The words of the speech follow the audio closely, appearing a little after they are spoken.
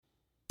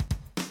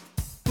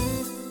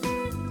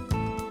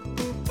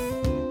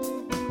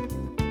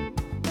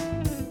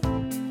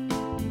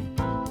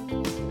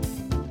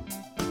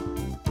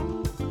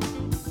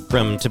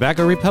From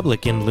Tobacco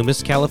Republic in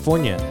Loomis,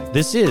 California,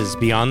 this is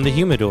Beyond the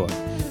Humidor,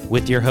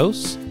 with your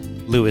hosts,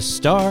 Louis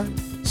Starr,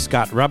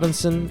 Scott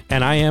Robinson,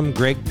 and I am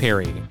Greg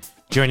Perry.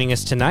 Joining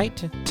us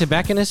tonight,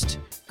 tobacconist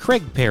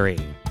Craig Perry,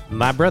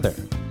 my brother.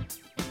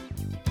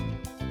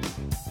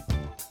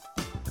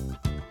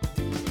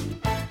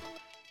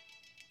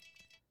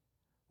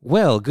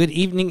 Well, good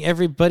evening,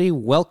 everybody.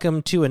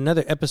 Welcome to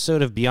another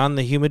episode of Beyond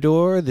the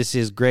Humidor. This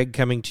is Greg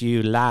coming to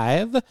you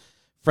live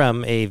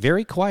from a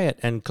very quiet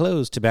and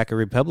closed Tobacco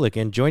Republic,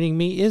 and joining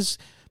me is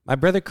my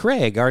brother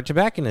Craig, our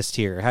tobacconist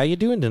here. How you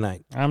doing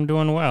tonight? I'm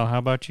doing well. How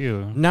about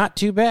you? Not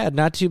too bad,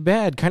 not too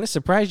bad. Kind of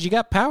surprised you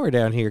got power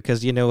down here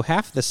because, you know,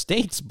 half the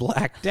state's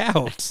blacked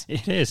out.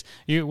 It is.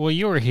 You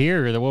were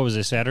here, what was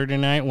it, Saturday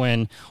night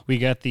when we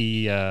got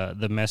the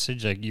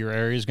message, like your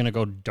area is going to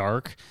go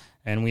dark,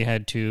 and we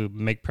had to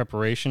make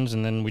preparations,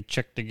 and then we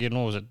checked again.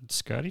 What was it?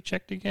 Scotty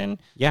checked again?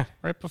 Yeah.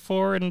 Right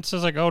before, and it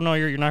says like, oh, no,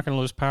 you're not going to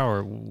lose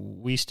power.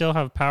 We still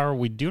have power.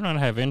 We do not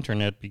have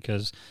internet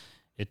because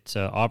it's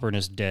Auburn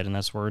is dead, and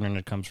that's where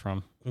internet comes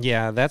from.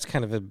 Yeah, that's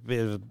kind of a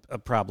bit of a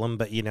problem,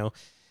 but, you know,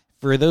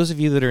 for those of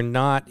you that are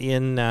not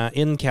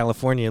in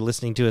California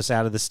listening to us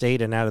out of the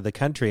state and out of the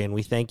country, and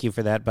we thank you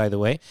for that, by the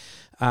way,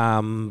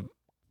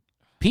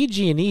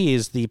 PG&E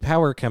is the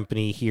power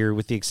company here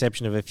with the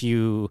exception of a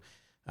few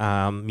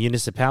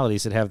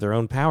municipalities that have their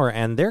own power,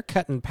 and they're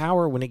cutting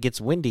power when it gets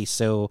windy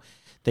so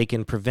they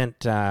can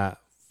prevent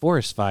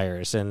forest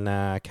fires, and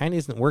kind of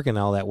isn't working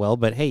all that well,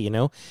 but hey, you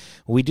know,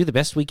 we do the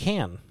best we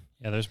can.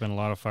 Yeah, there's been a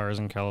lot of fires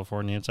in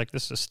California. It's like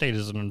this state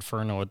is an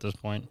inferno at this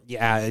point.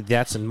 Yeah,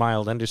 that's a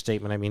mild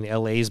understatement. I mean,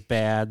 LA's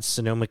bad,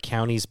 Sonoma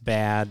County's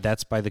bad,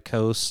 that's by the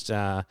coast.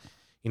 You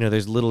know,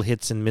 there's little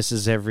hits and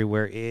misses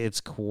everywhere. It's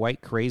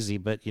quite crazy,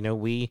 but, you know,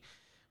 we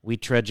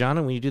trudge on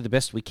and we do the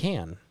best we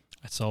can.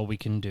 That's all we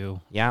can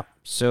do. Yeah.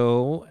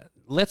 So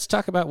let's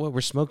talk about what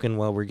we're smoking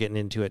while we're getting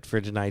into it for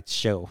tonight's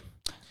show.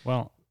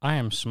 Well, I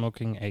am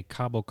smoking a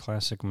Cabo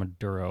Classic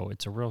Maduro.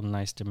 It's a real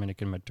nice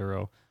Dominican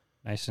Maduro.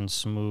 Nice and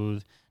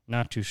smooth,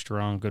 not too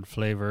strong, good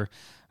flavor.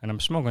 And I'm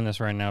smoking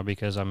this right now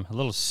because I'm a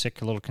little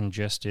sick, a little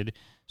congested.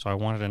 So I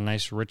wanted a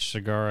nice, rich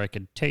cigar I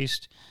could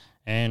taste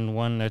and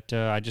one that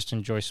I just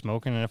enjoy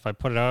smoking. And if I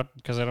put it out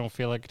because I don't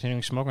feel like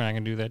continuing smoking, I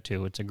can do that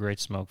too. It's a great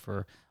smoke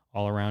for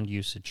all-around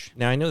usage.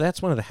 Now, I know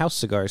that's one of the house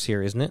cigars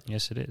here, isn't it?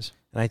 Yes, it is.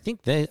 And I think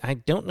I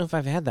don't know if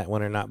I've had that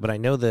one or not, but I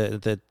know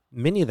the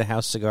many of the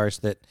house cigars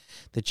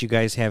that you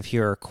guys have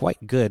here are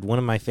quite good. One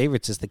of my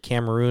favorites is the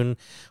Cameroon,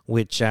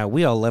 which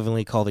we all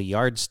lovingly call the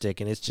yardstick,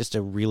 and it's just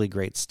a really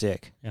great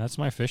stick. Yeah, that's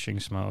my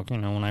fishing smoke, you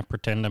know, when I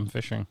pretend I'm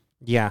fishing.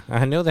 Yeah,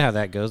 I know how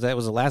that goes. That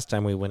was the last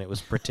time we went. It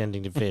was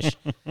pretending to fish.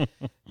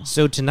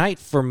 So tonight,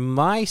 for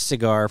my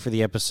cigar for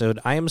the episode,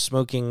 I am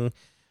smoking...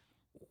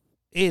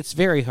 It's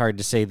very hard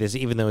to say this,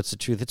 even though it's the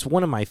truth. It's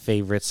one of my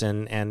favorites,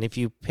 and if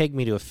you peg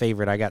me to a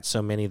favorite, I got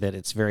so many that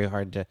it's very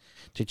hard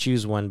to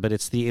choose one. But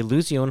it's the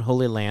Illusion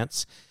Holy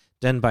Lance,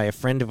 done by a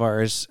friend of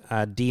ours,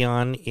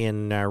 Dion,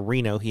 in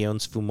Reno. He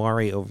owns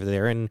Fumari over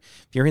there, and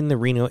if you're in the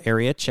Reno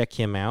area, check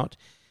him out.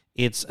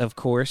 It's, of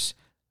course,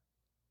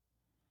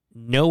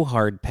 no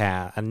hard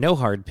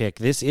pick.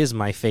 This is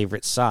my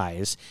favorite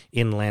size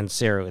in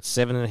Lancero. It's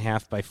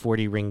 7.5 by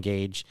 40 ring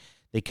gauge.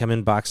 They come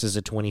in boxes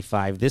of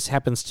 25. This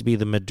happens to be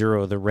the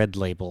Maduro, the red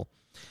label,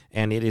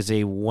 and it is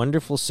a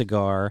wonderful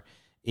cigar.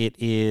 It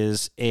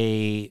is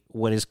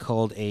what is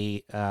called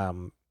a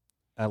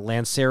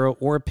Lancero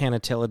or a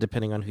Panatella,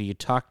 depending on who you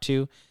talk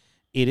to.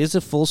 It is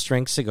a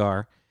full-strength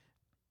cigar.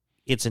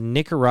 It's a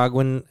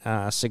Nicaraguan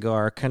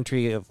cigar.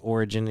 Country of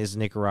origin is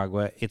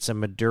Nicaragua. It's a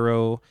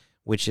Maduro,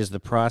 which is the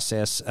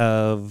process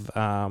of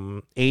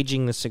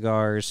aging the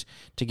cigars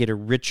to get a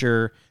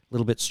richer,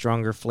 little bit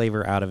stronger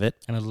flavor out of it,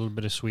 and a little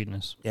bit of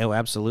sweetness. Oh,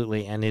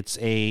 absolutely. And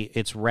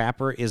its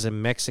wrapper is a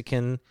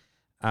Mexican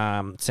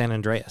San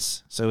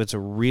Andreas, so it's a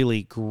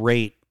really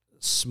great,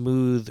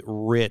 smooth,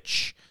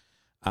 rich,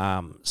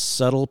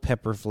 subtle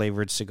pepper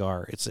flavored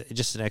cigar. It's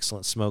just an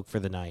excellent smoke for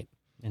the night.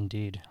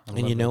 Indeed.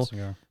 And you know,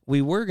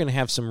 we were going to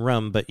have some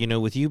rum, but you know,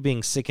 with you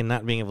being sick and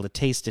not being able to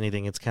taste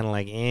anything, it's kind of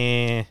like,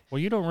 eh. Well,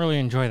 you don't really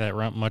enjoy that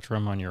much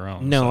rum on your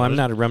own. No, so I'm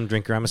not a rum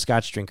drinker. I'm a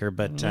Scotch drinker,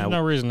 but there's no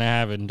reason to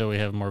have it until we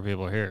have more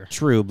people here.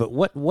 True, but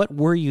what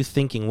were you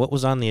thinking? What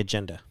was on the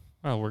agenda?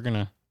 Well, we're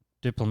gonna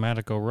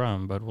Diplomatico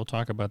rum, but we'll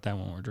talk about that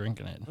when we're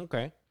drinking it.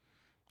 Okay,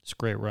 it's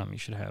great rum. You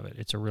should have it.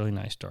 It's a really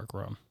nice dark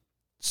rum.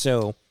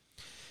 So,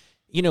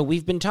 you know,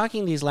 we've been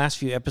talking these last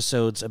few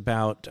episodes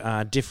about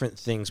different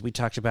things. We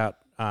talked about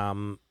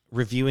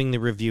reviewing the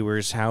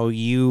reviewers, how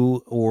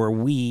you or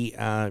we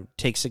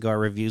take cigar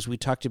reviews. We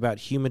talked about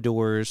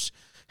humidors,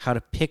 how to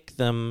pick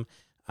them.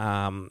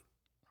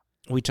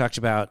 We talked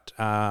about,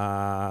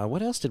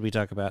 what else did we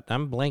talk about?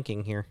 I'm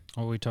blanking here.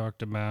 Well, we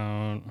talked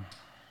about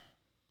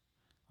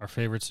our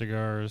favorite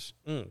cigars.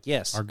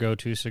 Yes. Our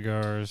go-to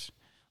cigars.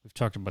 We've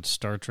talked about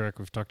Star Trek.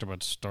 We've talked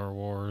about Star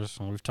Wars.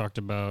 And we've talked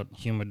about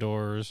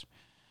humidors.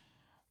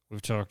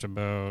 We've talked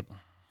about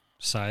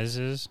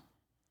sizes.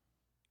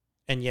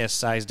 And yes,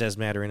 size does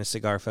matter in a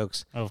cigar,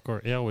 folks. Oh, of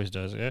course. It always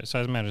does.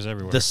 Size matters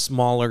everywhere. The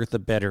smaller, the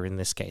better in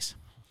this case.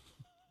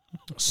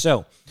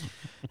 So,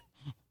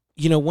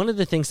 one of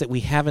the things that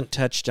we haven't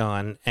touched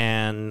on,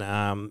 and,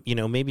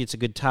 maybe it's a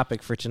good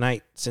topic for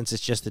tonight since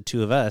it's just the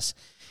two of us,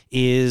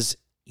 is,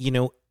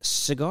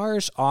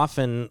 cigars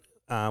often,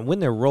 when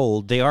they're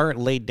rolled, they are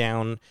laid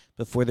down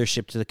before they're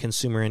shipped to the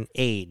consumer and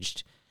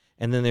aged.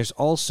 And then there's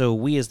also,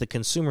 we as the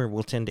consumer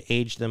will tend to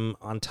age them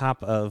on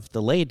top of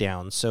the lay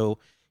down. So,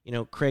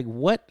 Craig,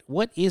 what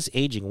is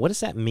aging? What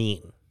does that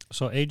mean?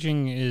 So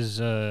aging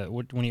is,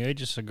 when you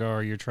age a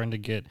cigar, you're trying to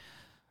get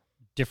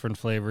different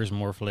flavors,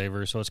 more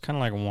flavors. So it's kind of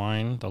like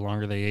wine. The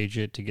longer they age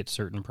it to get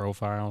certain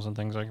profiles and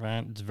things like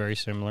that, it's very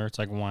similar. It's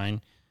like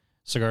wine.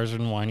 Cigars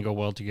and wine go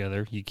well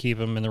together. You keep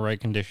them in the right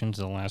conditions,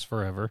 they'll last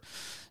forever.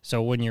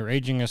 So when you're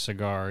aging a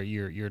cigar,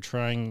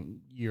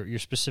 you're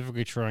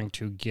specifically trying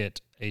to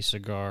get a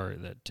cigar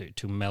that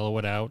to mellow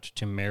it out,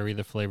 to marry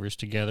the flavors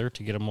together,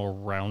 to get a more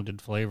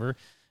rounded flavor.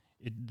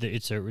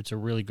 It's a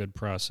really good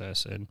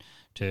process. And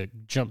to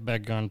jump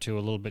back onto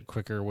a little bit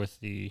quicker with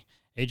the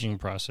aging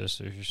process,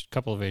 there's just a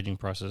couple of aging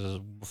processes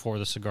before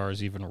the cigar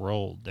is even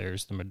rolled.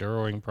 There's the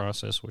Maduroing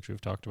process, which we've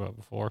talked about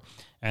before,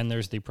 and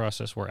there's the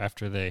process where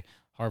after they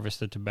harvest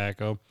the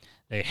tobacco,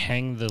 they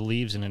hang the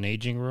leaves in an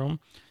aging room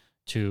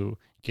to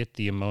get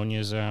the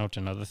ammonias out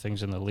and other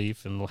things in the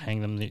leaf, and they'll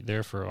hang them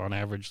there for, on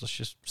average, let's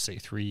just say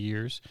 3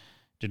 years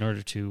in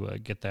order to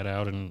get that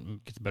out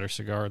and get the better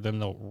cigar. Then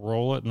they'll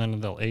roll it, and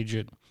then they'll age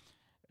it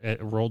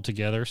rolled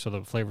together so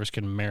the flavors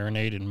can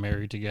marinate and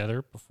marry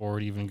together before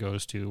it even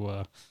goes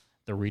to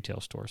the retail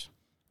stores.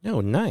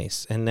 Oh,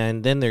 nice. And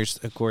then there's,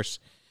 of course,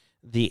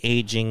 the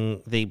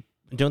aging. They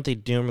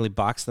normally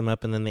box them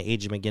up and then they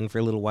age them again for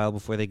a little while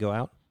before they go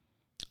out?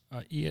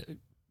 Yeah.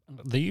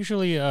 They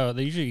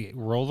usually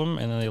roll them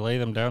and then they lay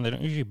them down. They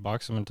don't usually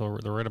box them until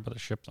they're right about to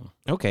ship them.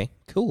 Okay,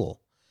 cool.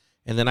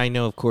 And then I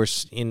know, of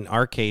course, in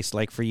our case,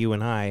 like for you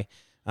and I,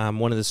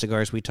 one of the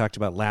cigars we talked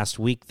about last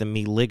week, the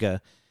Mi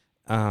Liga,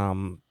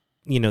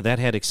 that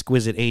had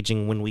exquisite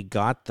aging when we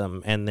got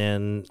them. And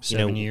then,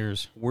 7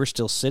 years. We're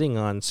still sitting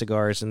on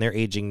cigars and they're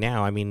aging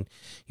now. I mean,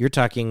 you're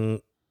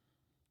talking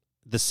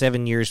the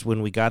 7 years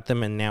when we got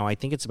them, and now I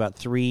think it's about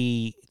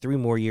three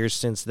more years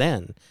since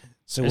then.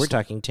 So we're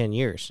talking 10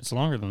 years. It's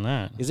longer than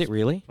that. Is it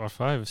really? About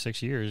 5 or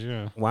 6 years,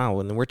 yeah. Wow,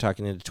 and then we're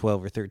talking into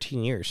 12 or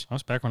 13 years. I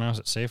was back when I was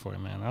at Safeway,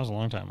 man. That was a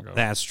long time ago.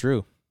 That's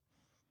true.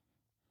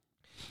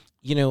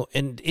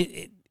 And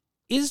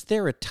is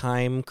there a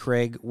time,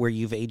 Craig, where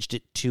you've aged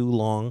it too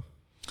long?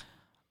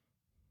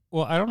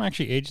 Well, I don't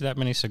actually age that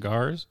many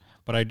cigars,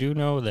 but I do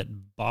know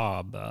that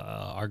Bob,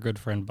 our good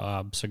friend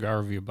Bob,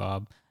 Cigar Review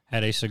Bob,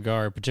 had a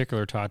cigar, a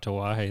particular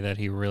Tatuaje that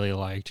he really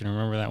liked. And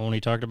remember that when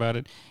he talked about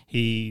it?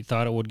 He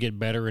thought it would get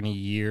better in a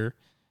year,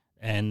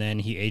 and then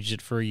he aged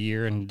it for a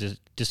year and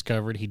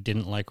discovered he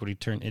didn't like what it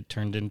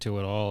turned into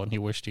at all, and he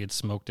wished he had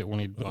smoked it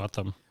when he bought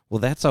them. Well,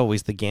 that's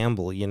always the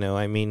gamble,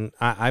 I mean,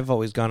 I've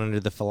always gone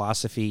under the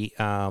philosophy,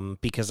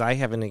 because I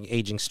have an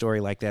aging story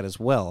like that as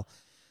well.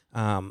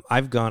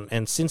 I've gone,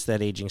 and since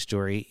that aging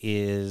story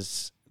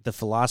the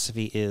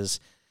philosophy is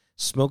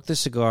smoke the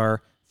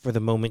cigar for the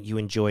moment you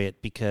enjoy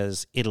it,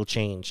 because it'll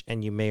change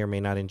and you may or may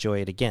not enjoy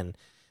it again.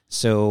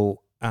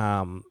 So,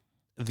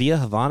 Via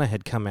Havana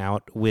had come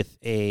out with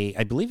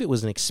I believe it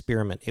was an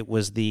experiment. It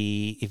was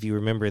if you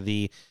remember,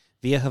 the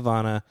Via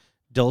Havana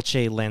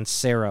Dolce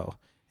Lancero,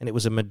 and it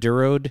was a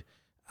Maduroed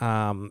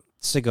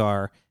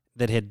cigar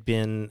that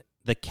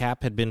the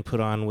cap had been put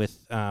on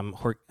with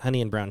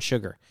honey and brown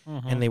sugar.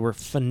 Mm-hmm. And they were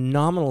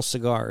phenomenal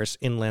cigars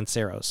in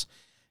Lanceros.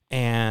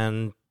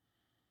 And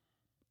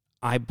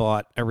I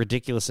bought a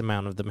ridiculous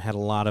amount of them, had a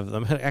lot of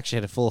them. I actually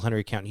had a full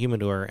 100-count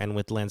humidor, and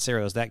with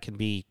Lanceros, that could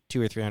be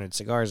 200 or 300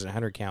 cigars in a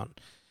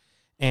 100-count.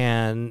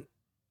 And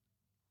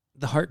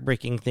the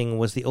heartbreaking thing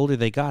was the older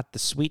they got, the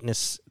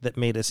sweetness that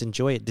made us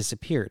enjoy it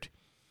disappeared.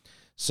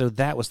 So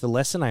that was the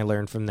lesson I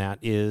learned from that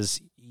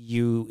is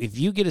if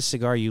you get a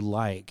cigar you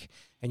like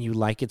and you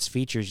like its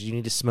features, you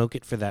need to smoke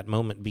it for that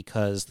moment,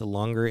 because the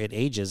longer it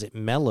ages, it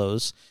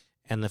mellows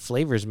and the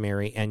flavors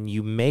marry, and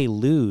you may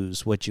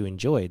lose what you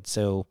enjoyed.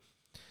 So,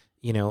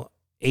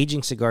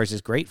 aging cigars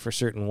is great for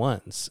certain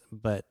ones,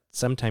 but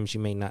sometimes you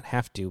may not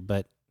have to.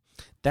 But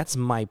that's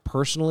my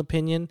personal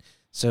opinion.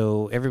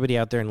 So everybody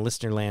out there in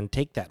listener land,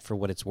 take that for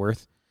what it's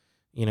worth.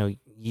 And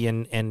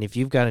if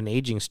you've got an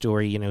aging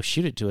story,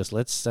 shoot it to us.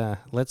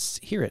 Let's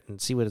hear it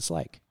and see what it's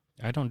like.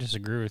 I don't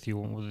disagree with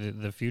you.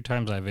 The few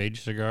times I've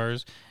aged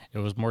cigars, it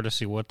was more to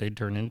see what they'd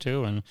turn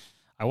into, and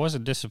I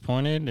wasn't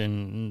disappointed,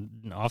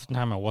 and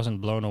oftentimes I wasn't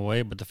blown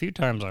away, but the few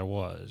times I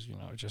was,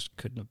 it just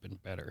couldn't have been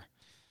better.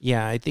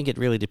 Yeah, I think it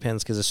really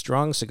depends, because a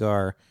strong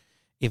cigar,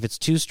 if it's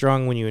too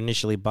strong when you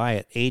initially buy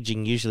it,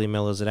 aging usually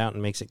mellows it out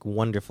and makes it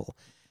wonderful.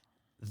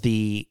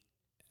 The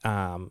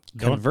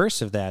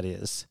converse of that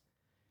is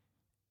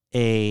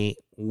a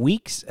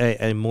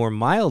more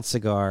mild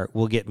cigar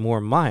will get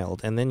more mild,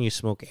 and then you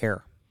smoke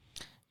air.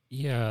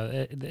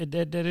 Yeah,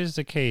 that is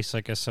the case.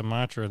 Like a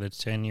Sumatra that's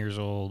 10 years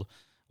old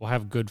will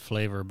have good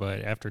flavor,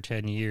 but after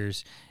 10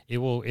 years, it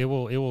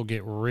will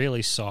get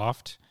really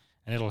soft,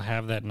 and it'll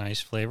have that nice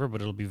flavor,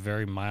 but it'll be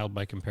very mild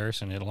by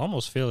comparison. It'll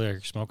almost feel like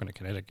you're smoking a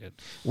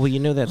Connecticut.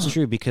 Well, that's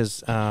true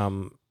because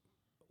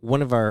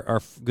one of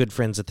our good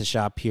friends at the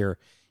shop here,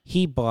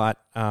 he bought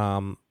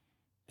a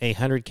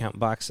 100-count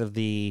box of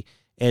the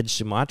Edge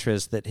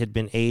Sumatras that had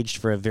been aged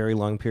for a very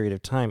long period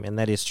of time, and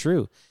that is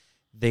true.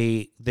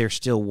 They're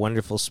still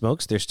wonderful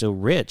smokes. They're still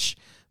rich,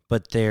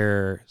 but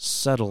they're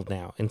subtle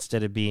now.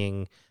 Instead of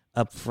being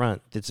up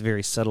front, it's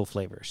very subtle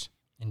flavors.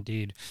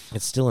 Indeed.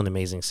 It's still an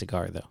amazing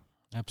cigar, though.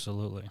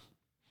 Absolutely.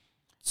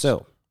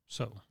 So,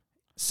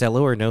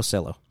 cello or no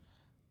cello?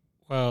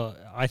 Well,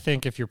 I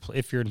think if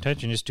your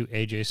intention is to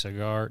age a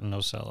cigar,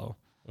 no cello.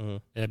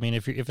 Mm-hmm. I mean,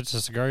 if it's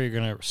a cigar you're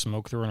going to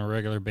smoke through on a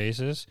regular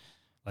basis,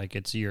 like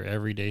it's your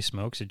everyday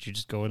smokes that you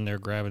just go in there,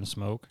 grab and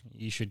smoke,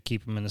 you should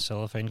keep them in the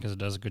cellophane because it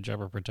does a good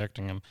job of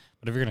protecting them.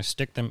 But if you're going to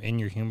stick them in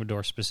your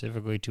humidor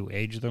specifically to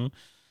age them,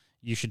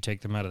 you should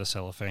take them out of the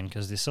cellophane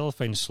because the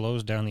cellophane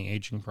slows down the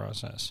aging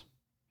process.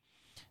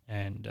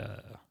 And,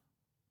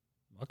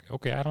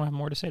 okay, I don't have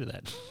more to say to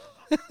that.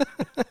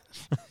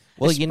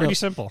 Well, it's pretty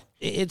simple.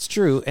 It's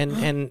true.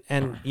 And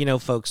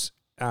folks,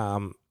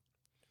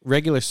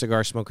 regular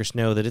cigar smokers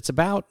know that it's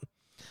about,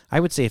 I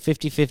would say, a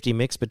 50-50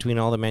 mix between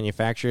all the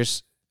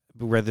manufacturers,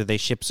 whether they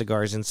ship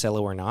cigars in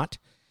cello or not.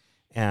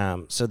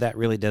 So that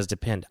really does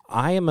depend.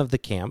 I am of the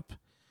camp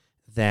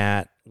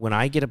that when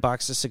I get a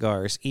box of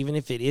cigars, even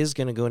if it is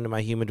going to go into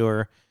my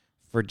humidor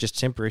for just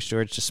temporary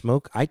storage to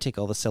smoke, I take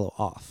all the cello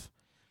off.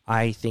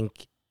 I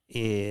think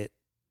it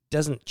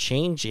doesn't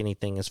change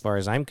anything as far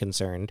as I'm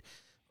concerned,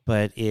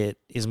 but it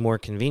is more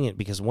convenient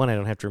because, one, I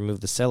don't have to remove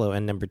the cello,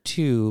 and number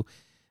two,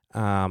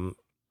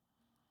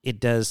 it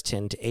does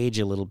tend to age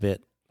a little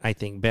bit, I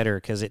think, better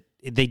because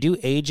they do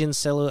age in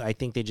cello. I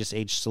think they just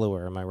age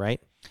slower. Am I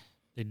right?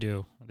 They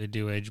do. They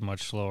do age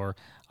much slower.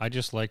 I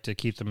just like to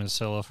keep them in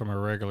cello for my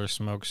regular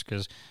smokes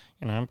because,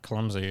 I'm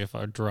clumsy. If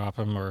I drop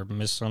them or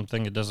miss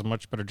something, it does a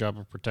much better job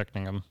of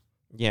protecting them.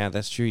 Yeah,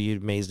 that's true. You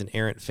amazed an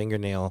errant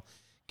fingernail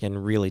can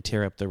really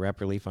tear up the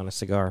wrapper leaf on a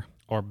cigar.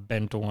 Or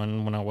bent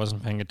one when I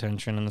wasn't paying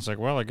attention, and it's like,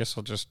 well, I guess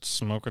I'll just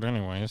smoke it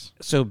anyways.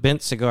 So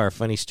bent cigar,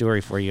 funny story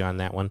for you on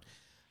that one.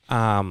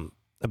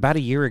 About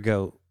a year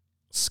ago,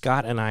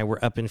 Scott and I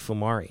were up in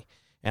Fumari,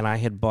 and I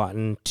had bought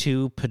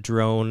 2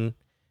 Padron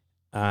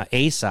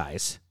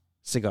A-size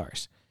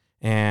cigars.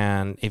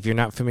 And if you're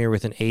not familiar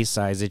with an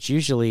A-size, it's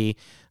usually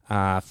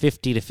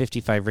 50 to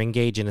 55 ring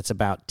gauge, and it's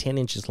about 10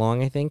 inches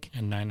long, I think.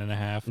 And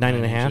 9.5.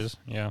 9.5? Inches,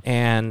 yeah.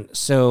 And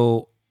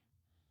so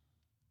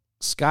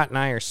Scott and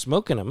I are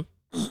smoking them.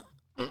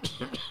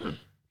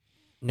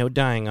 No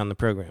dying on the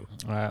program.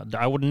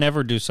 I would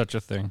never do such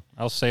a thing.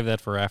 I'll save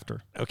that for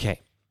after.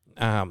 Okay.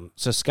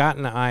 So Scott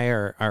and I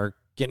are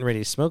getting ready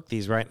to smoke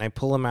these, right? And I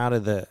pull them out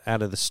of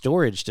the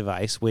storage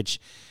device, which,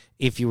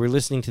 if you were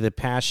listening to the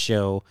past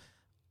show,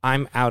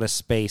 I'm out of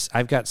space.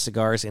 I've got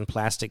cigars in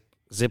plastic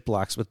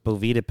Ziplocs with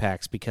Boveda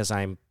packs because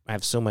I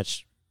have so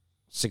much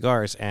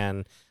cigars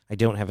and I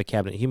don't have a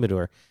cabinet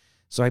humidor.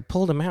 So I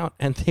pulled them out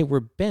and they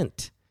were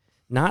bent.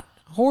 Not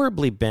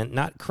horribly bent,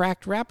 not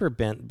cracked wrapper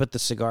bent, but the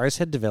cigars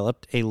had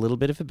developed a little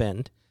bit of a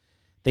bend.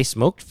 They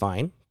smoked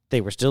fine.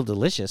 They were still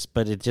delicious,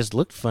 but it just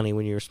looked funny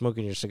when you were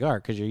smoking your cigar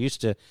because you're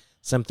used to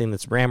something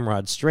that's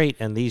ramrod straight,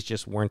 and these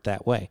just weren't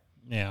that way.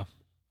 Yeah.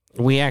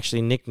 We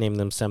actually nicknamed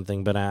them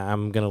something, but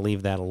I'm going to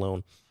leave that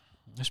alone.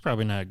 That's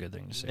probably not a good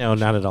thing to say. No,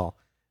 not at all.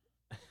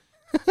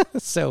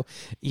 So,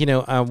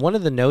 one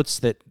of the notes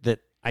that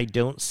I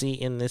don't see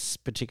in this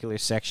particular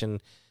section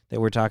that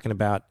we're talking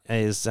about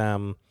is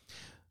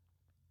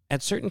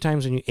at certain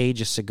times when you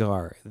age a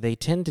cigar, they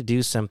tend to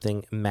do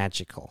something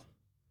magical,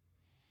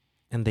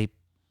 and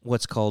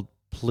what's called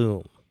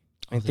plume.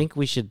 I think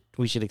we should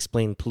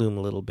explain plume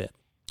a little bit.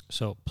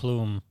 So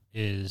plume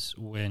is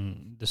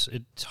when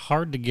it's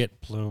hard to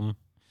get plume.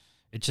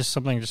 It's just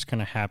something that just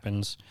kind of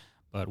happens.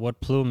 But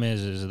what plume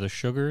is the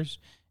sugars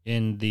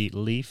in the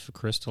leaf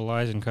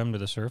crystallize and come to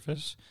the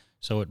surface.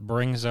 So it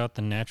brings out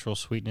the natural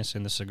sweetness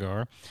in the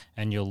cigar,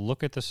 and you'll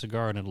look at the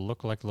cigar and it'll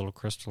look like little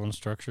crystalline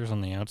structures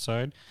on the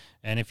outside.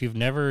 And if you've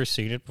never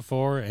seen it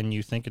before and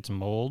you think it's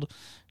mold,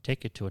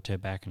 take it to a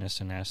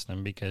tobacconist and ask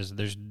them, because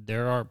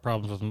there are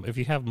problems with, if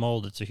you have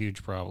mold, it's a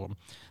huge problem.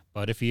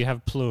 But if you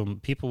have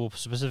plume, people will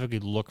specifically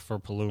look for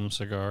plume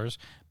cigars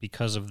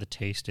because of the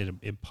taste it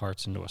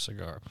imparts into a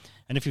cigar.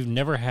 And if you've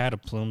never had a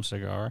plume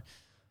cigar,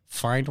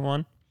 find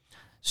one,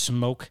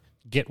 smoke,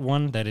 get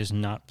one that is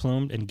not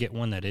plumed, and get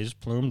one that is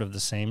plumed of the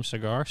same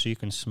cigar so you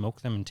can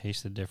smoke them and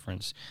taste the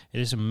difference.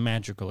 It is a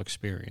magical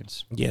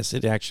experience. Yes,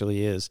 it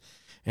actually is.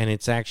 And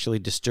it's actually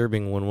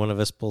disturbing when one of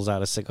us pulls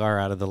out a cigar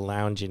out of the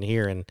lounge in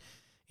here and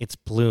it's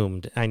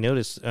plumed. I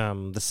noticed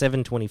the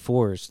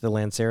 724s, the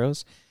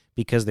Lanceros,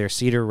 because they're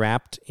cedar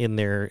wrapped in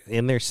their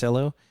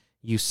cello,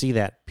 you see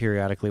that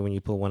periodically when you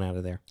pull one out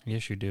of there.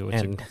 Yes, you do.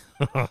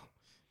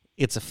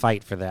 It's a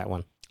fight for that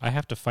one. I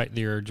have to fight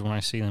the urge when I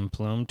see them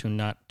plumed to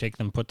not take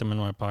them, put them in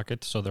my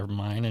pocket so they're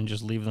mine, and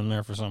just leave them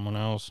there for someone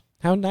else.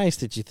 How nice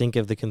did you think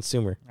of the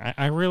consumer?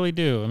 I really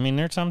do. I mean,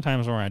 there's some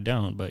times where I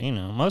don't, but,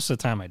 most of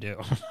the time I do.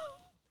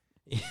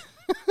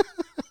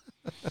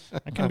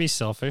 I can be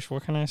selfish.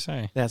 What can I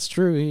say? That's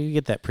true. You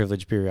get that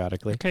privilege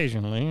periodically.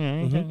 Occasionally,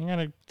 you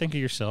gotta think of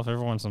yourself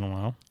every once in a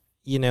while.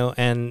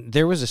 And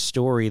there was a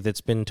story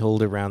that's been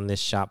told around this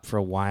shop for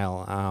a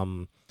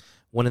while.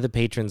 One of the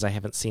patrons, I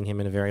haven't seen him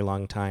in a very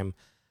long time,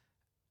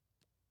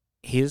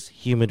 his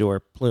humidor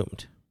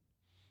plumed.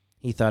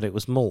 He thought it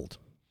was mold.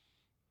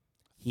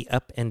 He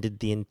upended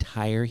the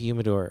entire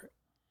humidor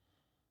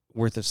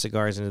worth of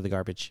cigars into the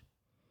garbage.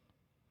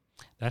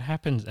 That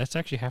happens. That's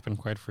actually happened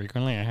quite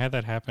frequently. I had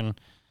that happen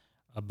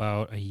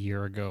about a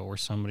year ago where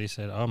somebody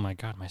said, "Oh my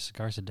God, my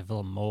cigars had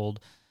developed mold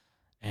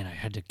and I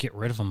had to get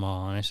rid of them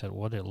all." And I said,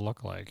 "What did it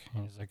look like?"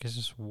 And he's like, "It's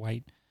this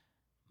white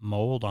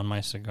mold on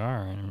my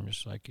cigar." And I'm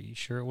just like, "Are you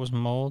sure it was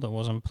mold? It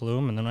wasn't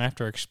plume?" And then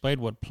after I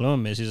explained what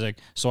plume is, he's like,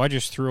 "So I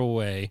just threw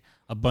away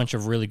a bunch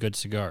of really good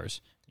cigars."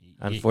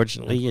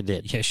 Unfortunately, you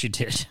did. Yes, you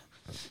did.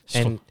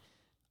 And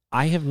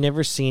I have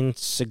never seen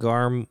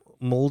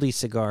moldy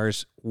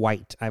cigars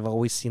white. I've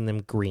always seen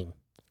them green.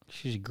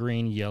 She's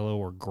green, yellow,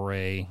 or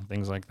gray,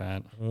 things like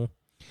that. Mm-hmm.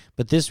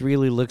 But this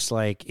really looks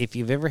like, if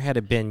you've ever had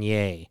a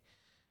beignet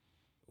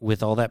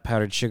with all that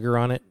powdered sugar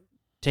on it,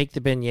 take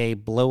the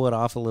beignet, blow it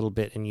off a little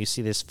bit, and you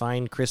see this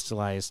fine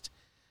crystallized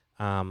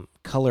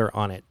color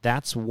on it.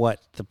 That's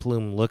what the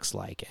plume looks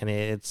like. And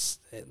it's,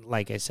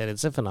 like I said,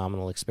 it's a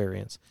phenomenal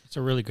experience. It's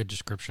a really good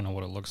description of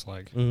what it looks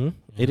like. Mm-hmm.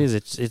 Yeah. It is.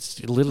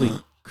 It's literally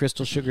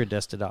crystal sugar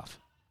dusted off.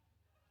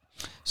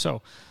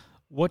 So,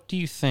 what do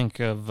you think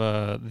of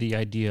the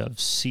idea of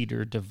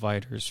cedar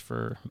dividers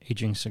for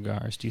aging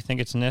cigars? Do you think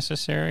it's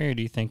necessary, or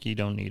do you think you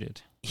don't need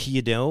it?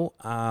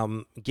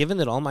 Given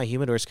that all my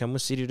humidors come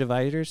with cedar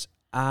dividers,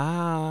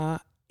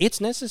 it's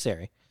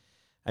necessary.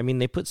 I mean,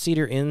 they put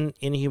cedar in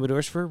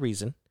humidors for a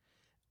reason.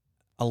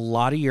 A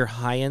lot of your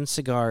high-end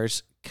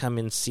cigars come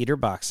in cedar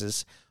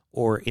boxes,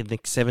 or in the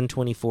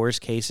 724's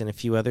case and a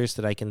few others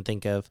that I can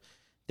think of,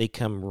 they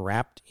come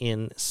wrapped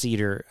in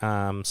cedar.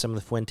 Some of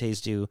the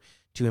Fuentes do,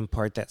 to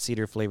impart that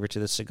cedar flavor to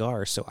the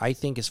cigar. So I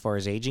think as far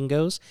as aging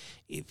goes,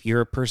 if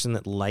you're a person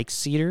that likes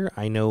cedar,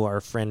 I know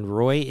our friend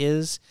Roy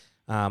is,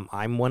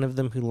 I'm one of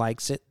them who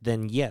likes it,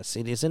 then yes,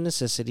 it is a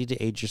necessity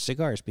to age your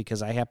cigars,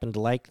 because I happen to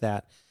like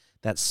that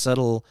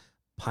subtle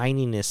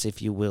pininess,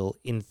 if you will,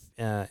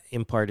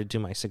 imparted to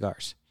my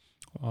cigars.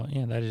 Well,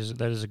 yeah, that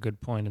is a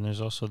good point, and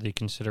there's also the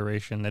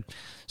consideration that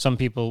some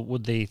people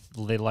they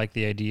like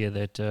the idea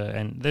that,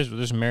 and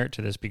there's merit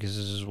to this, because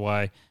this is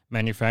why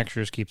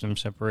manufacturers keep them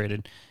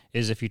separated.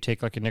 Is if you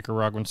take like a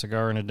Nicaraguan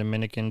cigar and a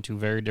Dominican, two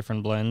very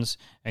different blends,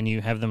 and you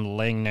have them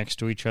laying next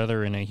to each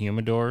other in a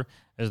humidor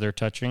as they're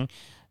touching,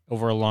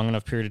 over a long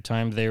enough period of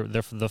time,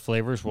 the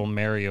flavors will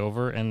marry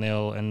over, and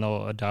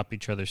they'll adopt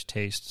each other's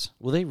tastes.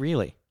 Will they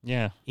really?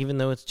 Yeah. Even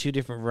though it's two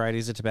different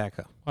varieties of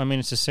tobacco. I mean,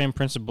 it's the same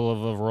principle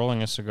of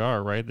rolling a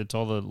cigar, right? That's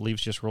all the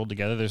leaves just rolled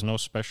together. There's no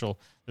special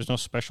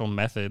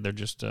method. They're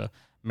just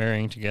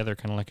marrying together,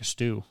 kind of like a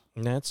stew.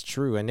 That's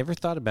true. I never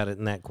thought about it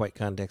in that quite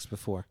context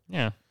before.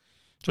 Yeah.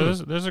 So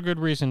there's a good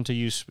reason to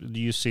use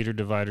cedar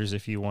dividers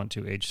if you want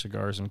to age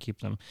cigars and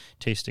keep them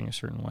tasting a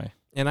certain way.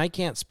 And I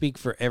can't speak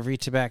for every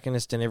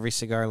tobacconist and every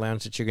cigar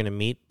lounge that you're going to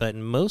meet, but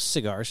most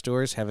cigar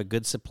stores have a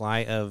good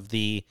supply of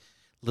the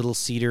little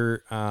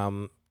cedar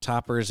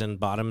toppers and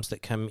bottoms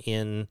that come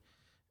in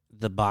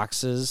the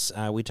boxes.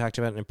 We talked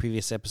about in a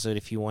previous episode,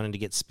 if you wanted to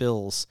get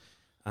spills,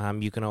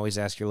 you can always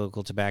ask your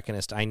local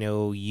tobacconist. I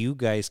know you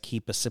guys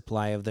keep a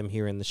supply of them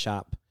here in the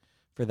shop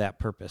for that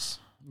purpose.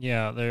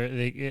 Yeah,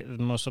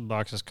 most of the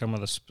boxes come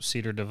with a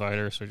cedar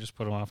divider, so just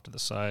put them off to the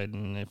side,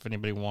 and if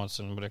anybody wants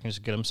them, but I can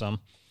just get them some.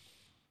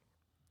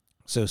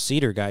 So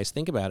cedar, guys,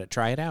 think about it.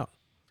 Try it out.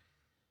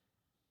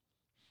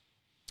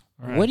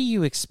 Right. What do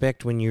you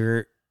expect when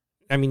you're...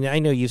 I mean, I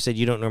know you said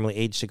you don't normally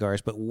age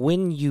cigars, but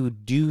when you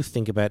do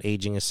think about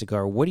aging a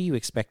cigar, what are you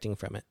expecting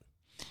from it?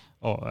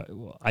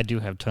 Oh, I do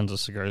have tons of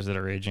cigars that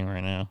are aging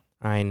right now.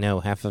 I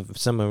know,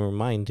 some of them are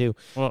mine too.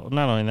 Well,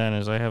 not only that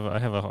is I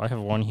have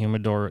one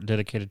humidor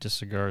dedicated to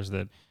cigars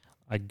that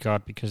I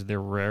got because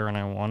they're rare and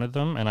I wanted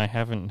them, and I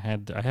haven't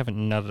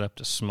nutted up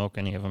to smoke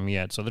any of them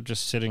yet. So they're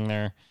just sitting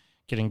there,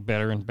 getting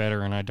better and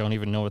better, and I don't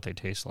even know what they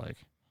taste like.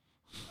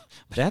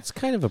 That's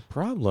kind of a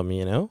problem,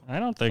 you know? I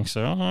don't think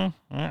so.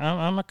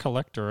 I'm a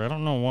collector. I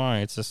don't know why.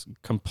 It's this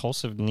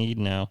compulsive need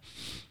now.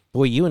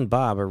 Boy, you and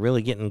Bob are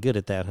really getting good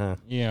at that, huh?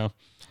 Yeah.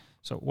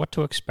 So what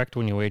to expect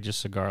when you age a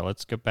cigar?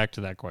 Let's get back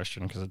to that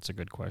question because it's a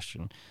good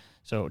question.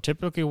 So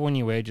typically when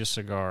you age a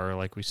cigar,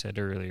 like we said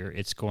earlier,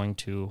 it's going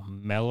to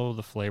mellow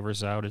the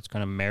flavors out. It's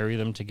going to marry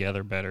them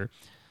together better.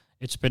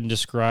 It's been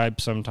described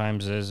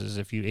sometimes as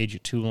if you age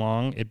it too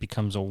long, it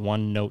becomes a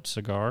one-note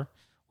cigar,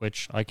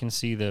 which I can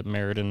see the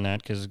merit in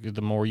that because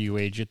the more you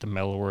age it, the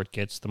mellower it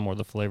gets, the more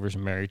the flavors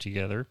marry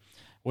together,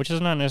 which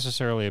is not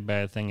necessarily a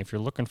bad thing. If you're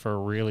looking for a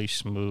really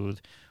smooth,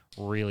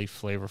 really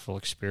flavorful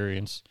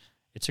experience,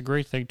 it's a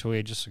great thing to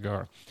age a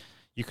cigar.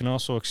 You can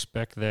also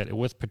expect that,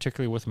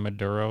 particularly with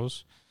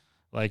Maduros,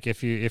 like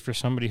if you're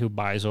somebody who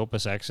buys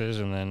Opus X's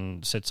and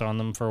then sits on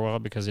them for a while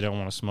because they don't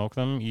want to smoke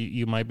them,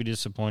 you might be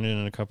disappointed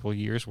in a couple of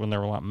years when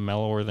they're a lot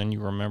mellower than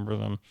you remember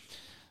them.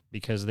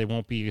 because they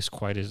won't be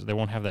they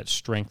won't have that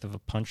strength of a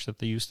punch that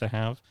they used to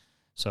have.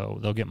 So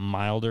they'll get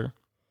milder.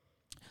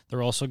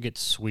 They'll also get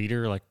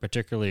sweeter, like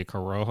particularly a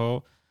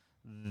Corojo.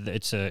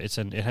 It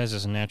has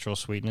this natural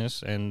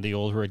sweetness, and the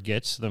older it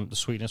gets, the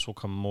sweetness will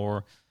come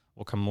more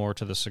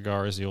to the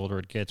cigar as the older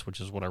it gets, which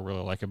is what I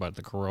really like about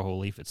the Corojo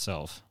leaf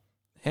itself.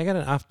 Hey, I got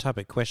an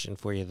off-topic question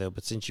for you, though,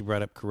 but since you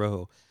brought up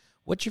Corojo,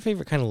 what's your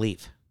favorite kind of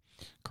leaf?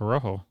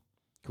 Corojo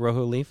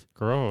leaf?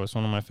 Corojo is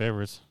one of my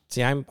favorites.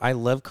 See, I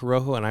love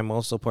Corojo, and I'm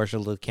also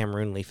partial to the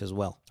Cameroon leaf as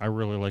well. I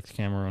really like the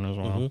Cameroon as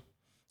well. Mm-hmm.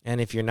 And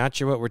if you're not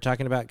sure what we're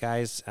talking about,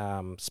 guys,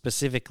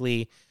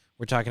 specifically,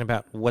 we're talking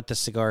about what the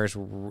cigar is,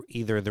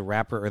 either the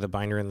wrapper or the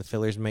binder and the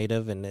filler is made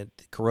of, and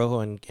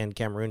Corojo and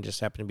Cameroon just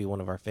happen to be one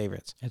of our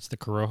favorites. It's the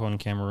Corojo and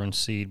Cameroon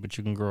seed, but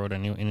you can grow it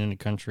in any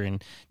country,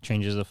 and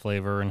changes the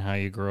flavor and how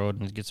you grow it,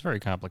 and it gets very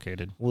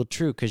complicated. Well,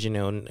 true, because,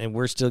 and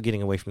we're still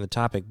getting away from the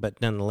topic, but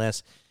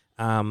nonetheless,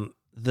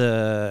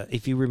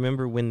 if you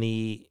remember when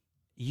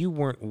you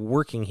weren't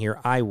working here,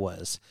 I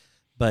was,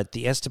 but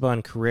the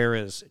Esteban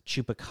Carreras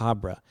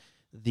Chupacabra,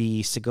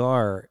 the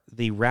cigar,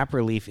 the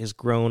wrapper leaf is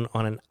grown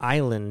on an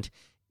island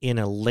in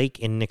a lake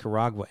in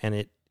Nicaragua, and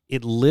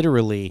it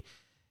literally,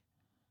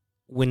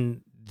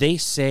 when they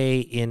say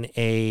in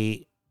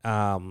a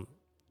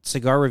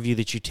cigar review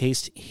that you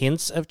taste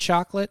hints of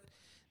chocolate,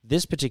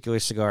 this particular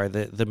cigar,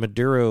 the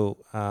Maduro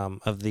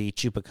of the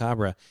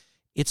Chupacabra,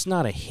 it's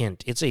not a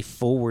hint. It's a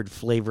forward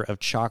flavor of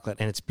chocolate,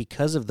 and it's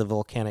because of the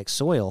volcanic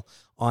soil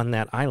on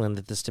that island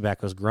that this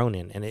tobacco is grown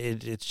in, and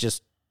it's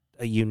just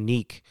a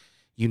unique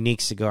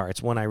cigar.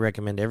 It's one I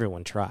recommend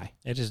everyone try.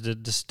 It is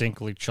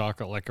distinctly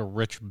chocolate, like a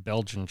rich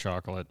Belgian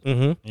chocolate.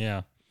 Mm-hmm.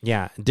 Yeah.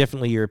 Yeah,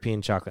 definitely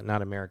European chocolate,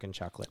 not American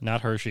chocolate. Not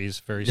Hershey's.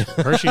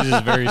 Hershey's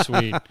is very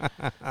sweet.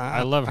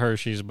 I love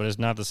Hershey's, but it's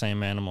not the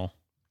same animal.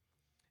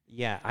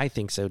 Yeah, I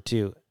think so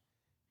too.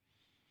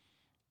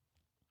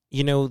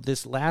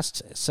 This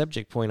last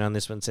subject point on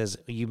this one says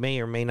you may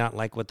or may not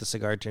like what the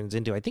cigar turns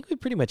into. I think we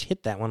pretty much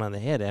hit that one on the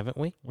head, haven't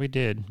we? We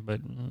did,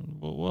 but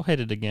we'll hit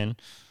it again.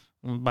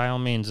 By all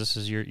means, this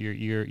is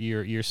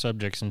your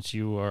subject, since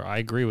I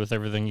agree with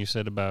everything you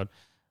said about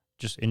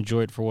just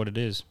enjoy it for what it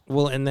is.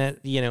 Well, and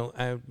that,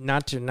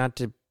 not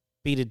to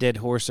beat a dead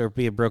horse or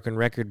be a broken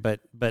record,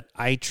 but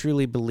I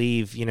truly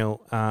believe,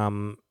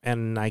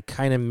 and I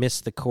kind of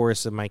miss the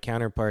chorus of my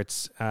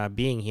counterparts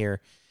being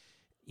here,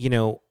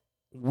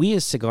 we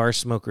as cigar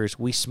smokers,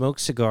 we smoke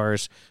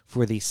cigars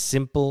for the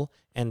simple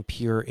and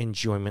pure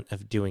enjoyment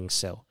of doing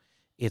so.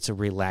 It's a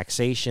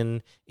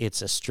relaxation.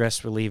 It's a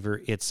stress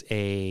reliever. It's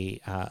a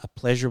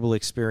pleasurable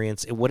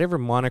experience. Whatever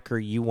moniker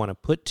you want to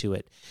put to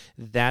it,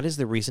 that is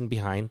the reason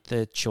behind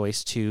the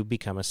choice to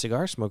become a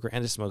cigar smoker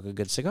and to smoke a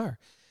good cigar.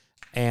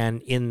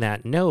 And in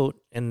that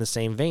note, in the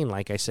same vein,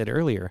 like I said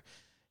earlier,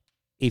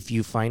 if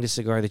you find a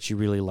cigar that you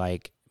really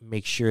like,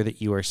 make sure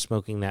that you are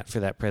smoking that for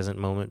that present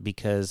moment,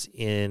 because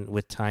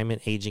with time and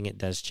aging, it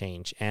does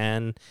change.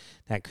 And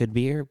that could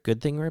be a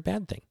good thing or a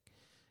bad thing.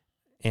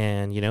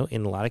 And,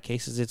 in a lot of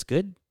cases, it's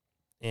good.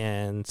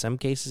 And in some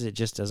cases, it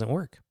just doesn't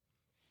work.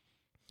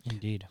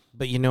 Indeed.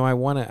 But, I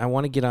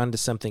want to get on to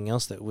something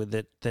else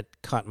that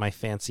caught my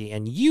fancy.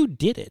 And you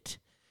did it.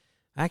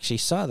 I actually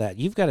saw that.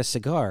 You've got a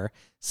cigar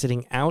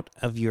sitting out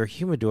of your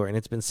humidor, and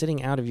it's been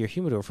sitting out of your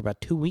humidor for about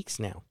 2 weeks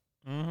now.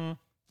 Mm-hmm.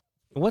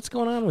 What's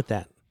going on with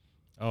that?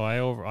 Oh, I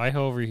over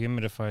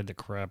humidified the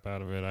crap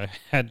out of it. I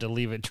had to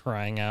leave it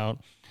drying out.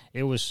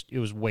 It was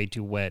way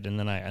too wet, and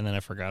then I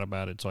forgot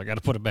about it, so I got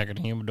to put it back in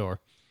the humidor.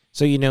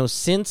 So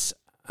since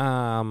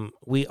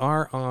we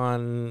are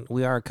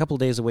a couple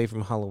days away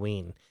from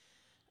Halloween,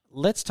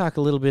 let's talk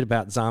a little bit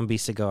about zombie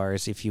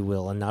cigars, if you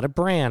will, and not a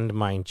brand,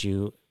 mind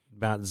you,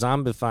 about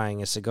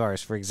zombifying a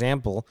cigars. For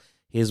example,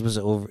 his was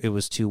over. It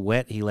was too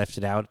wet. He left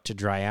it out to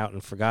dry out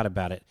and forgot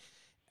about it.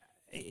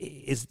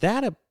 Is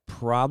that a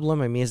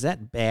problem? I mean, is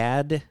that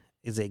bad?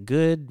 Is it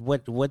good?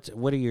 What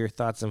are your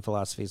thoughts and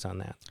philosophies on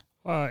that?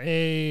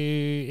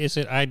 Is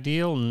it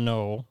ideal?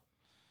 No.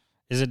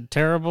 Is it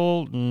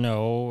terrible?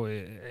 No.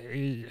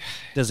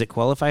 Does it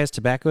qualify as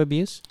tobacco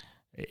abuse?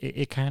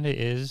 It kind of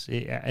is.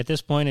 At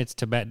this point, it's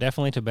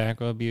definitely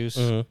tobacco abuse.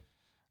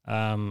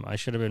 Mm-hmm. I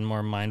should have been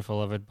more mindful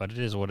of it, but it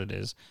is what it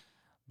is.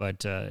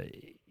 But,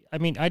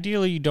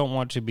 ideally, you don't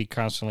want to be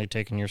constantly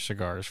taking your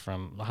cigars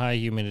from high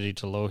humidity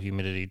to low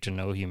humidity to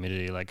no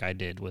humidity like I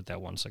did with that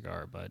one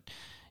cigar. But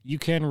you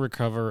can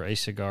recover a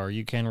cigar.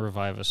 You can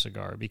revive a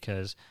cigar,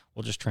 because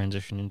we'll just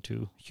transition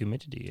into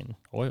humidity and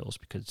oils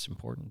because it's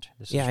important.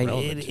 This is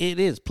relevant. It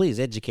is.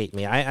 Please educate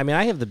me.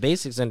 I have the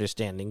basics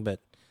understanding,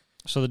 but...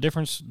 So the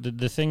difference,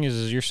 the thing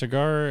is your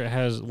cigar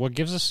has, what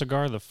gives a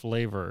cigar the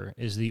flavor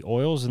is the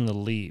oils and the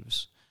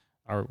leaves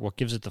are what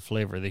gives it the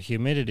flavor. The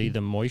humidity, the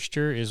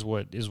moisture is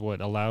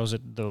what allows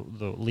it, the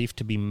leaf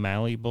to be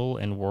malleable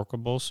and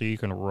workable, so you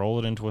can roll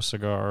it into a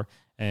cigar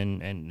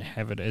and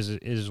have it as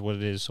it is what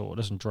it is, so it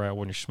doesn't dry out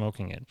when you're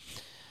smoking it.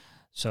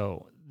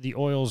 So the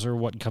oils are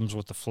what comes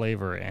with the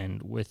flavor,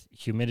 and with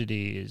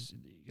humidity is,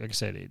 like I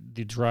said,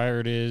 the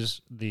drier it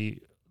is, the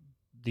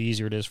the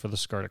easier it is for the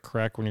cigar to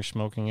crack when you're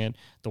smoking it.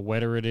 The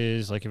wetter it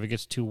is, like if it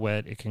gets too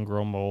wet, it can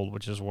grow mold,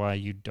 which is why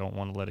you don't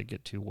want to let it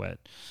get too wet.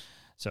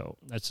 So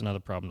that's another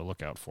problem to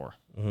look out for.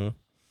 Mm-hmm.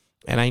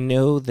 And I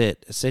know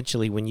that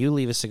essentially when you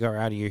leave a cigar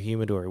out of your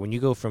humidor, when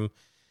you go from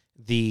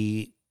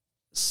the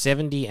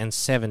 70 and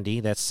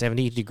 70, that's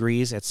 70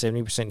 degrees at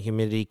 70%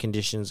 humidity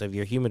conditions of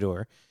your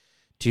humidor,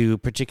 to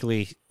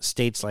particularly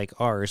states like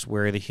ours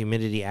where the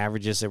humidity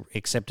averages,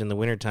 except in the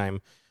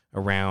wintertime,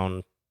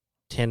 around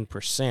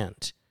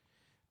 10%.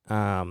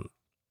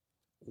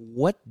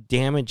 What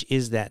damage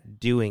is that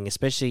doing?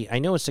 Especially, I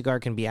know a cigar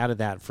can be out of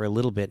that for a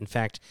little bit. In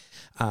fact,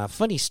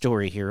 funny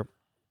story here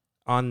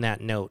on that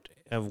note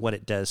of what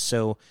it does.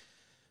 So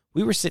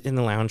we were sitting in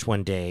the lounge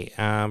one day,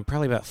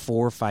 probably about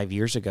 4 or 5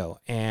 years ago,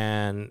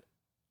 and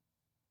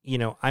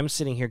I'm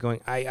sitting here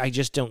going, I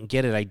just don't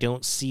get it. I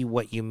don't see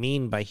what you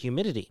mean by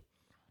humidity.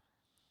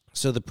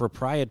 So the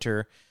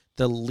proprietor,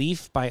 the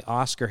Leaf by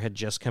Oscar, had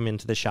just come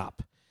into the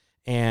shop.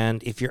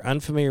 And if you're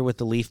unfamiliar with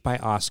the Leaf by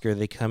Oscar,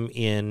 they come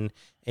in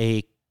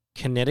a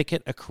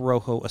Connecticut, a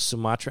Corojo, a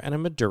Sumatra, and a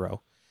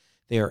Maduro.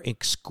 They are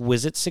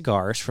exquisite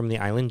cigars from the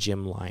Island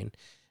Jim line.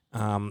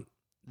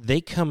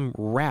 They come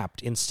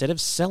wrapped, instead of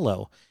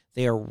cello,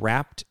 they are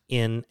wrapped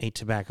in a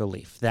tobacco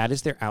leaf. That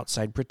is their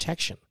outside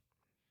protection.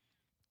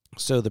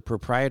 So the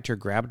proprietor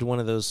grabbed one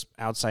of those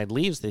outside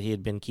leaves that he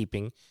had been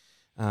keeping,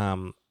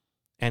 and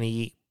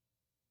he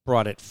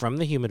brought it from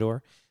the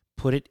humidor,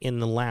 put it in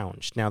the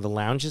lounge. Now, the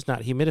lounge is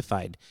not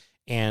humidified,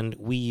 and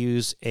we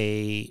use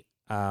a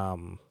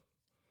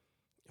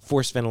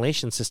forced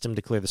ventilation system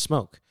to clear the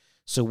smoke.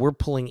 So we're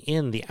pulling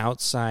in the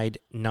outside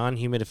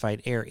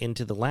non-humidified air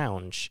into the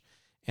lounge,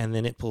 and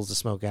then it pulls the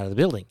smoke out of the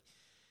building.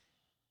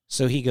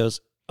 So he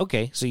goes,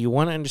 okay, so you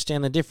want to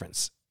understand the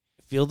difference.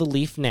 Feel the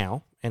leaf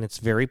now, and it's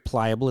very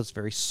pliable, it's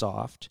very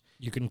soft.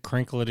 You can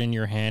crinkle it in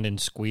your hand and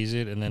squeeze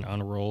it and then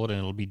unroll it, and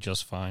it'll be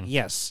just fine.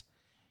 Yes.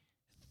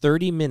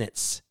 30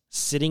 minutes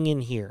sitting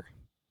in here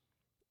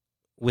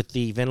with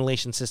the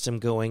ventilation system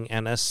going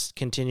and us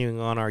continuing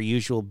on our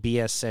usual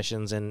BS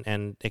sessions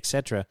and et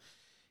cetera.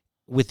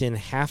 Within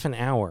half an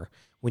hour,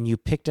 when you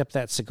picked up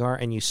that cigar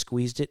and you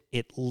squeezed it,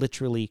 it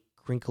literally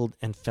crinkled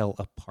and fell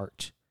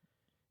apart.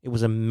 It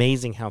was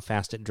amazing how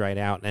fast it dried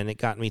out, and it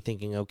got me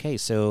thinking, okay,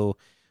 so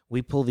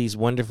we pull these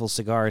wonderful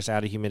cigars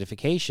out of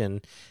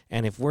humidification,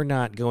 and if we're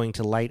not going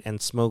to light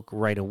and smoke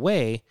right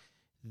away,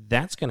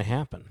 that's going to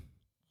happen.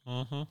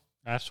 Mm-hmm.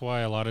 That's why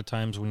a lot of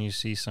times when you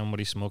see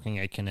somebody smoking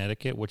a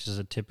Connecticut, which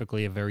is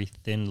typically a very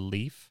thin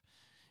leaf,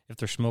 if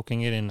they're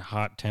smoking it in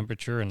hot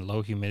temperature and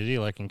low humidity,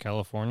 like in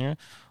California,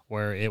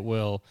 where it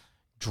will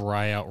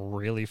dry out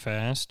really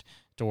fast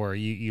to where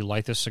you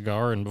light the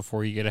cigar and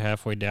before you get it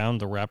halfway down,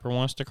 the wrapper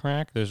wants to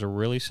crack, there's a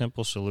really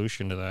simple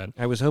solution to that.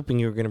 I was hoping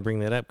you were going to bring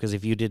that up, because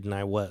if you didn't,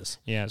 I was.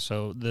 Yeah,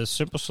 so the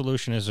simple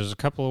solution is there's a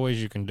couple of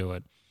ways you can do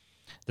it.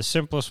 The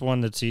simplest one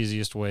that's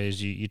easiest way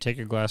is you take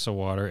a glass of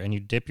water and you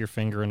dip your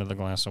finger into the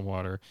glass of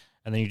water,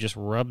 and then you just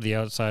rub the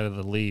outside of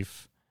the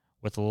leaf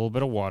with a little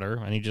bit of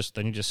water, and you just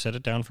set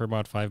it down for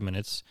about 5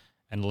 minutes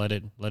and let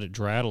it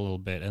dry out a little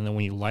bit. And then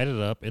when you light it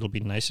up, it'll be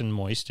nice and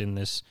moist in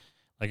this,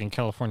 like in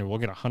California, we'll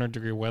get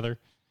 100-degree weather,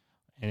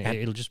 and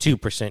it'll just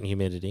 2%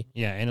 humidity.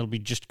 Yeah, and it'll be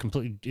just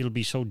completely, it'll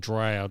be so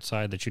dry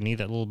outside that you need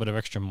that little bit of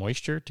extra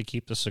moisture to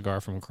keep the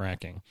cigar from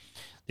cracking.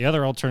 The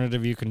other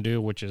alternative you can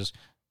do, which is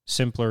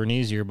simpler and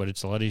easier, but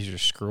it's a lot easier to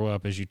screw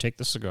up, is you take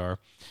the cigar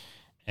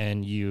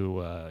and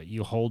you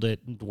hold it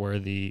where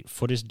the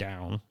foot is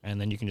down, and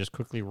then you can just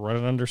quickly run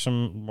it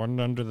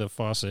under the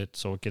faucet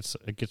so it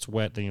gets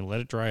wet. Then you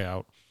let it dry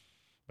out,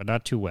 but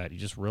not too wet. You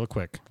just real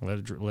quick let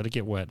it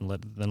get wet, and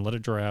let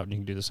it dry out, and you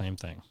can do the same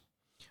thing.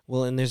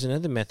 Well, and there's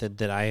another method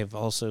that I have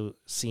also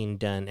seen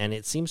done, and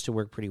it seems to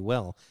work pretty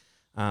well.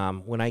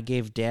 When I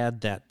gave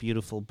Dad that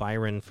beautiful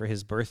Byron for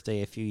his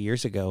birthday a few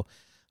years ago,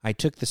 I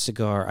took the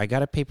cigar, I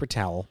got a paper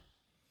towel,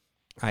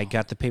 I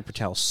got the paper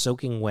towel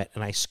soaking wet,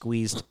 and I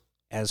squeezed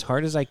as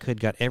hard as I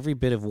could, got every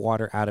bit of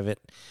water out of it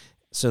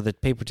so the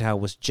paper towel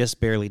was just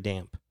barely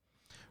damp.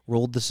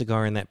 Rolled the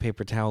cigar in that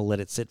paper towel, let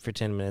it sit for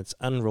 10 minutes,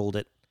 unrolled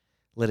it,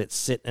 let it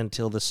sit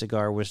until the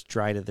cigar was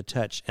dry to the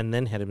touch, and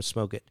then had him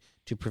smoke it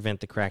to prevent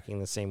the cracking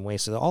the same way.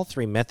 So all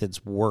three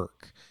methods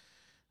work.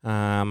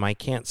 I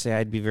can't say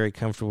I'd be very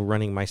comfortable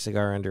running my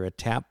cigar under a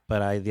tap,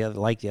 but I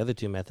like the other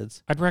two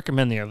methods. I'd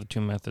recommend the other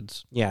two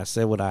methods. Yeah,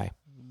 so would I.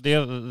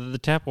 The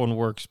tap one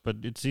works, but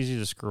it's easy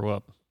to screw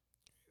up.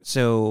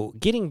 So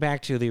getting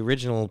back to the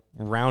original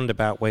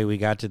roundabout way we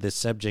got to this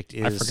subject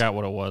is... I forgot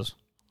what it was.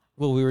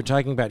 Well, we were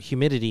talking about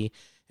humidity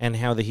and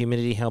how the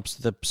humidity helps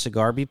the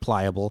cigar be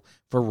pliable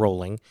for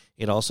rolling.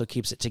 It also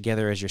keeps it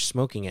together as you're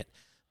smoking it.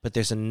 But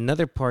there's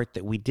another part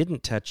that we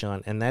didn't touch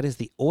on, and that is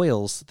the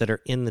oils that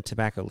are in the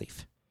tobacco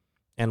leaf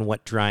and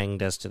what drying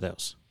does to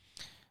those.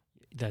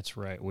 That's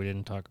right. We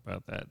didn't talk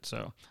about that.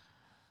 So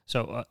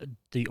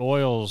the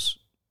oils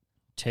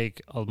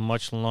take a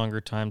much longer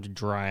time to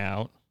dry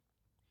out.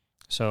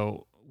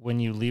 So when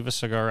you leave a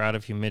cigar out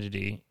of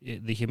humidity,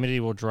 the humidity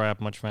will dry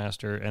up much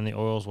faster, and the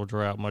oils will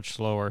dry out much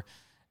slower.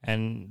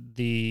 And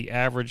the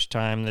average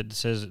time that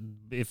says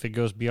if it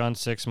goes beyond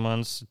 6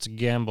 months, it's a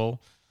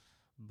gamble.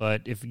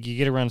 But if you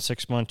get around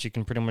 6 months, you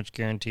can pretty much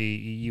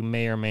guarantee they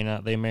may or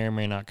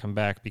may not come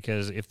back,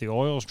 because if the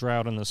oil's dry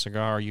out in the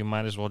cigar, you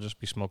might as well just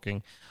be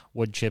smoking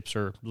wood chips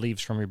or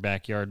leaves from your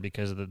backyard,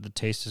 because the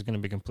taste is going to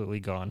be completely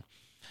gone.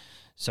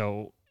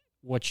 So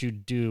what you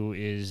do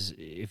is,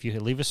 if you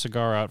leave a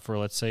cigar out for,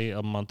 let's say,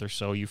 a month or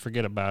so, you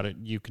forget about it,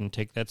 you can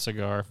take that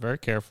cigar very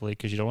carefully,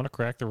 because you don't want to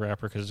crack the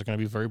wrapper, because it's going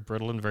to be very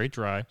brittle and very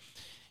dry.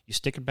 You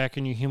stick it back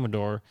in your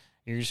humidor.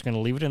 You're just going to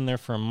leave it in there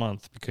for a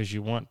month, because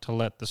you want to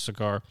let the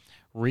cigar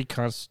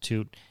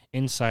reconstitute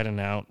inside and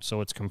out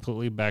so it's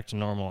completely back to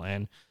normal.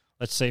 And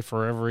let's say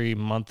for every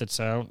month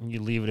it's out,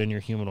 you leave it in your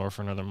humidor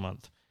for another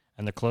month.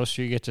 And the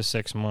closer you get to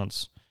 6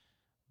 months,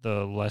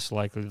 the less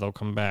likely they'll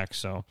come back.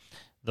 So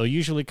they'll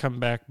usually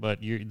come back,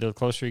 but the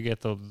closer you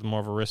get, the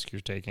more of a risk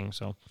you're taking.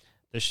 So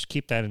just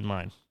keep that in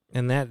mind.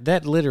 And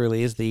that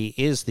literally is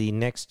the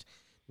next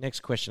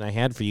question I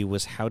had for you,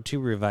 was how to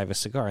revive a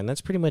cigar, and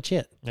that's pretty much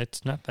it.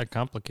 It's not that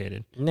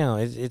complicated. No,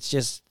 it's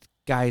just,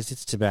 guys,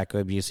 it's tobacco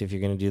abuse if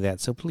you're going to do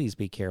that, so please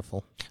be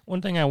careful.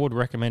 One thing I would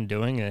recommend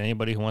doing, and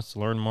anybody who wants to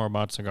learn more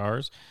about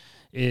cigars,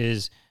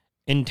 is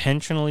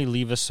intentionally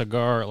leave a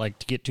cigar, like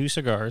to get 2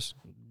 cigars.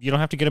 You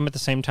don't have to get them at the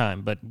same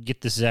time, but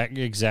get the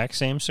exact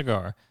same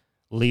cigar.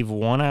 Leave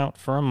one out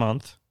for a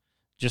month,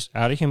 just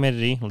out of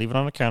humidity, leave it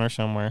on the counter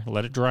somewhere,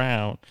 let it dry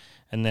out,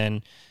 and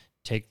then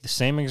take the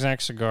same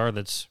exact cigar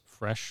that's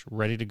fresh,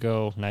 ready to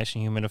go, nice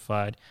and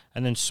humidified,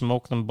 and then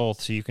smoke them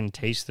both so you can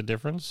taste the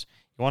difference.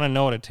 You want to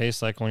know what it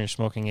tastes like when you're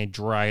smoking a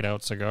dried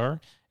out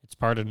cigar. It's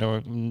part of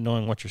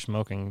knowing what you're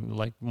smoking,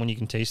 like when you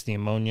can taste the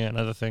ammonia and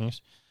other things.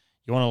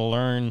 You want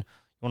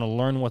to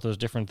learn what those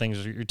different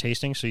things you're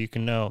tasting, so you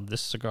can know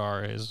this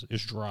cigar is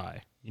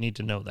dry. You need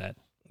to know that.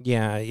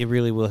 Yeah, it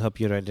really will help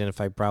you to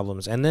identify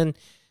problems. And then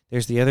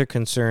there's the other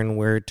concern.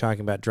 We're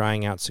talking about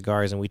drying out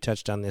cigars, and we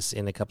touched on this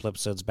in a couple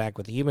episodes back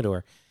with the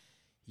humidor.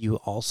 You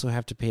also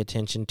have to pay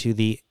attention to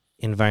the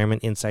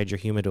environment inside your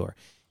humidor.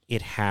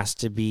 It has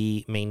to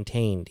be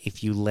maintained.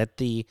 If you let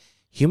the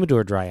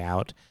humidor dry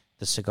out,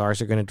 the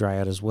cigars are going to dry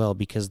out as well,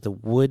 because the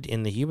wood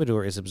in the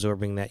humidor is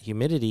absorbing that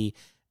humidity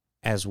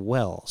as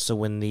well. So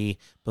when the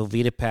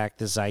Boveda Pack,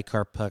 the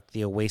Zycar Puck,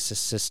 the Oasis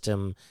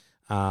system,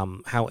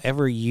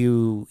 however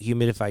you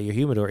humidify your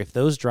humidor, if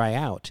those dry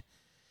out,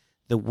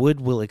 the wood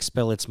will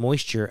expel its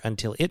moisture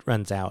until it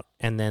runs out,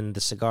 and then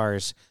the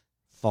cigars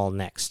fall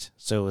next.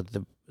 So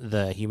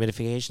the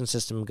humidification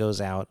system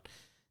goes out,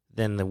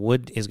 then the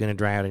wood is going to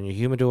dry out in your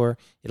humidor.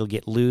 It'll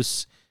get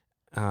loose,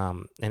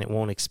 and it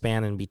won't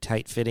expand and be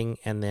tight-fitting,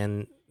 and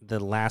then the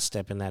last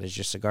step in that is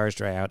your cigars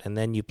dry out, and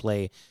then you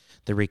play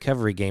the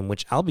recovery game,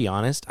 which I'll be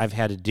honest, I've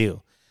had to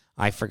do.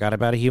 I forgot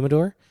about a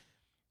humidor.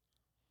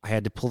 I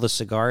had to pull the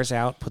cigars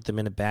out, put them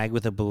in a bag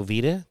with a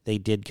Boveda. They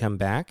did come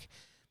back,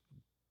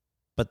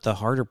 but the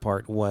harder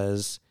part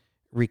was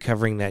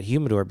recovering that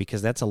humidor,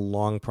 because that's a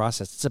long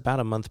process. It's about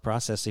a month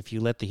process if you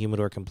let the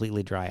humidor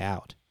completely dry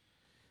out.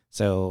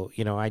 So,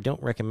 I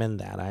don't recommend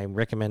that. I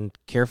recommend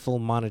careful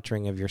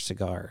monitoring of your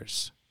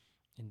cigars.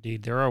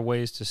 Indeed. There are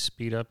ways to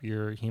speed up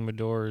your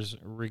humidor's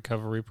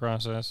recovery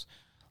process.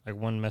 Like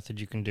one method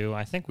you can do,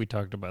 I think we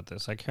talked about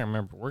this. I can't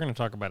remember. We're going to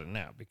talk about it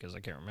now because I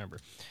can't remember.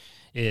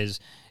 Is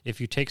if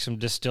you take some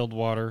distilled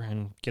water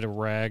and get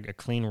a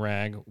clean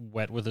rag,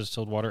 wet with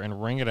distilled water,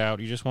 and wring it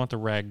out, you just want the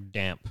rag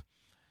damp.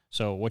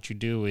 So what you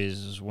do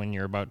is when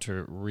you're about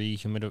to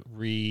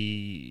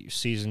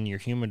re-season your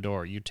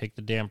humidor, you take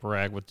the damp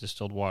rag with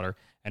distilled water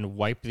and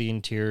wipe the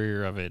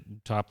interior of it,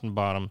 top and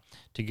bottom,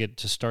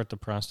 to start the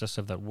process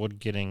of that wood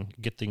getting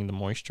the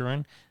moisture in,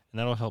 and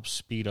that'll help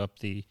speed up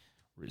the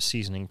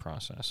seasoning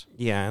process.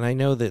 Yeah, and I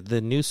know that the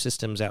new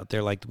systems out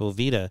there, like the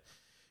Boveda,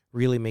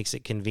 really makes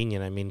it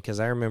convenient. I mean, because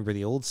I remember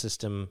the old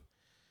system,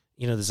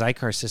 the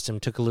Zycar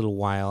system took a little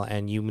while,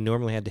 and you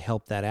normally had to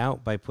help that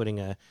out by putting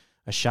a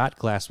shot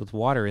glass with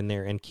water in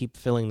there and keep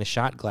filling the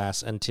shot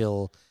glass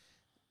until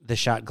the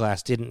shot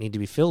glass didn't need to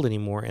be filled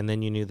anymore, and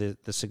then you knew the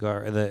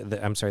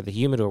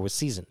humidor was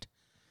seasoned.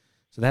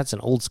 So that's an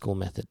old school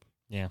method.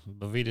 Yeah,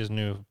 Boveda's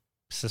new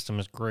system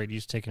is great. You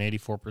just take an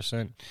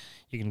 84%,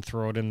 you can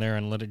throw it in there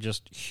and let it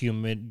just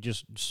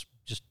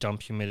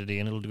dump humidity,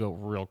 and it'll go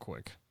real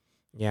quick.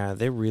 Yeah,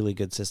 they're really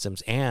good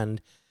systems.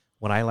 And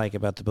what I like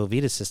about the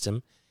Boveda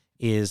system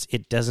is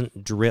it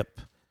doesn't drip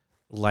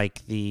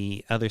like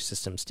the other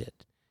systems did.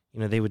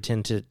 They would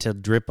tend to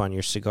drip on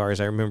your cigars.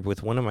 I remember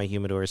with one of my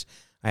humidors,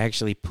 I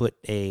actually put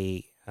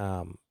I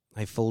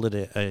folded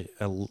a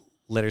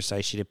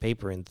letter-size sheet of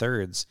paper in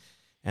thirds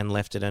and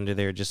left it under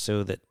there just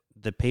so that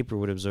the paper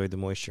would absorb the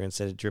moisture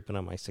instead of dripping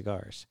on my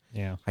cigars.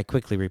 Yeah. I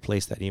quickly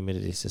replaced that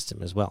humidity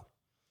system as well.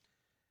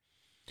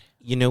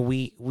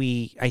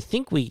 I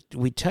think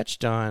we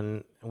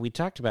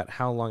talked about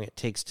how long it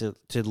takes to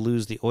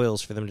lose the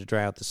oils for them to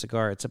dry out the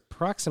cigar. It's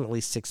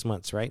approximately 6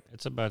 months, right?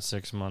 It's about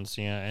 6 months,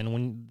 yeah. And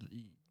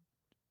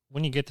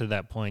when you get to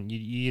that point, you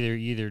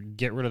either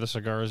get rid of the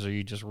cigars or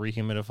you just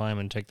rehumidify them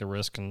and take the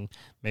risk, and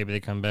maybe they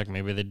come back,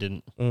 maybe they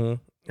didn't.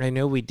 Mm-hmm. I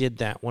know we did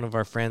that. One of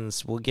our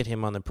friends, we'll get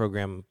him on the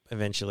program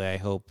eventually, I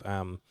hope.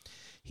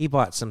 He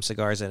bought some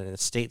cigars at an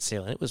estate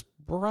sale, and it was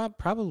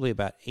probably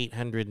about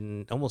 800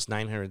 and almost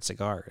 900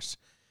 cigars.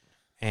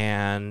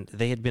 And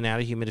they had been out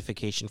of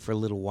humidification for a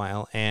little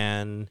while,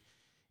 and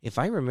if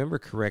I remember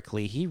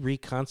correctly, he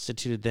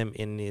reconstituted them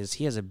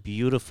he has a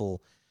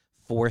beautiful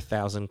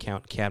 4,000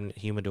 count cabinet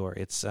humidor.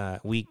 It's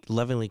we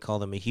lovingly call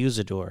them a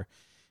Husador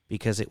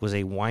because it was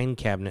a wine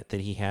cabinet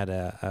that he had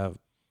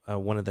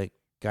one of the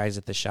guys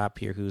at the shop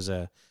here who's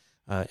a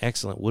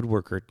excellent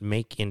woodworker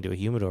make into a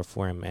humidor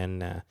for him.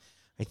 And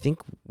I think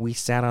we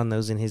sat on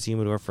those in his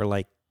humidor for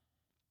like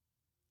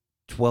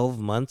 12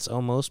 months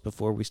almost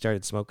before we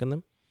started smoking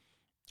them.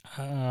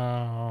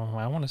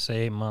 I want to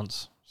say 8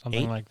 months.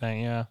 Something 8? like that,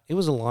 yeah. It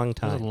was a long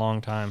time. It was a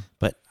long time.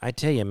 But I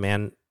tell you,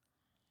 man,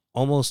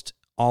 almost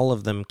all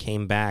of them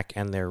came back,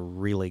 and they're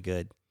really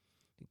good.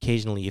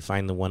 Occasionally you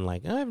find the one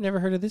like, oh, I've never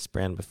heard of this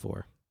brand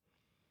before.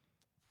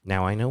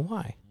 Now I know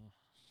why.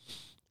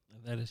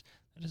 That is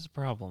a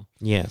problem.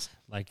 Yes.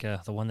 Like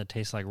the one that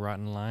tastes like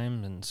rotten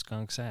lime and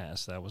skunk's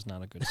ass. That was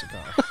not a good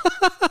cigar.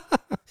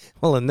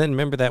 Well, and then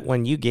remember that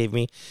one you gave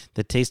me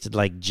that tasted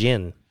like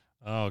gin.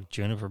 Oh,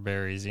 juniper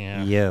berries,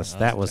 yeah. Yes,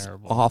 that was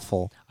terrible.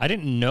 awful. I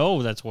didn't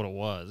know that's what it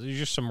was. It was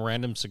just some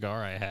random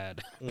cigar I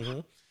had.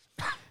 Mm-hmm.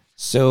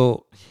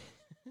 So,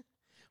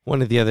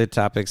 one of the other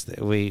topics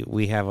that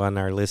we have on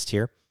our list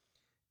here,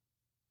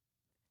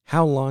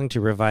 how long to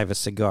revive a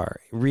cigar?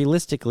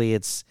 Realistically,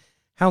 it's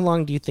how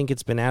long do you think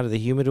it's been out of the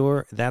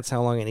humidor? That's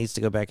how long it needs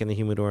to go back in the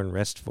humidor and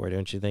rest for,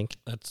 don't you think?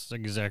 That's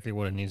exactly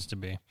what it needs to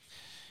be.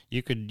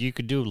 You could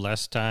do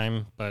less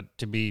time, but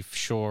to be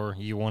sure,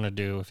 you want to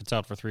do, if it's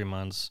out for 3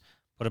 months,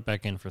 put it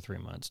back in for 3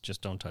 months.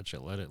 Just don't touch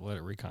it. Let it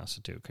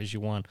reconstitute, because you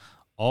want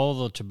all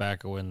the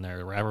tobacco in there,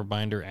 the wrapper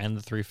binder and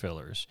the 3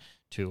 fillers,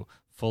 to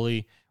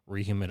fully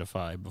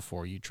rehumidify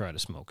before you try to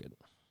smoke it.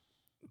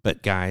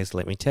 But guys,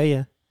 let me tell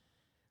you,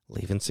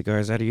 leaving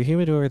cigars out of your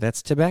humidor,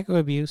 that's tobacco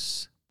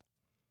abuse.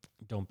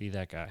 Don't be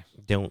that guy.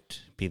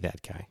 Don't be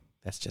that guy.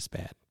 That's just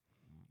bad.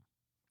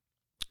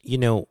 You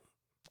know,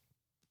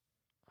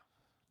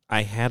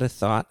 I had a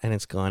thought, and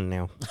it's gone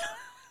now.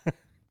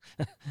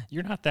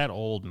 You're not that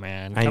old,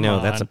 man. I Come know,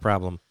 on. that's a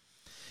problem.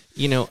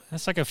 You know,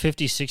 That's like a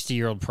 50,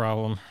 60-year-old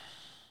problem.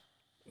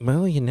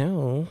 well, you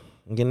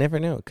never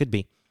know. It could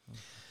be.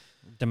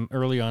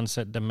 Early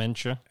onset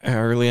dementia.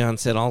 Early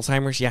onset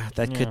Alzheimer's, yeah,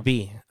 that Yeah. could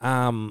be.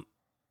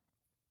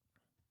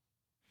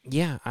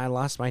 Yeah, I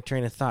lost my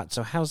train of thought.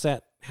 So how's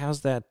that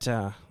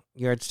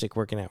yardstick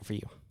working out for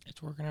you?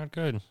 It's working out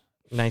good.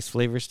 Nice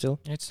flavor still?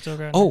 It's still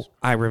got Oh,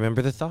 I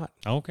remember the thought.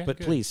 okay. But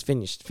good. please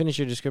finish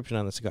your description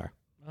on the cigar.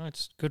 Oh,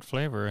 it's good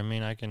flavor. I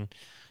mean, I can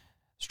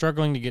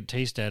struggling to get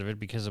taste out of it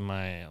because of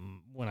my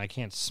when I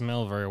can't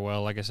smell very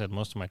well. Like I said,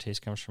 most of my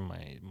taste comes from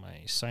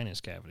my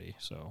sinus cavity,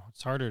 so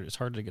it's harder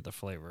to get the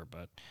flavor.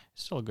 But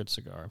it's still a good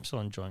cigar.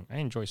 I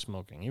enjoy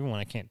smoking, even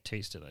when I can't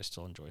taste it. I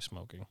still enjoy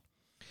smoking.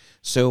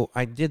 So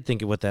I did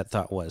think of what that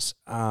thought was.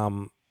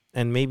 And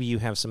maybe you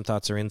have some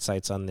thoughts or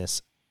insights on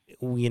this.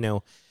 You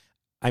know,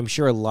 I'm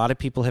sure a lot of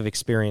people have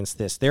experienced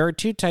this. There are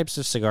 2 types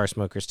of cigar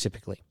smokers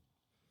typically.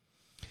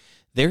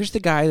 There's the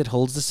guy that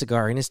holds the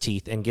cigar in his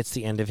teeth and gets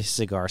the end of his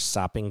cigar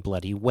sopping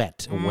bloody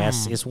wet.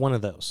 Wes is one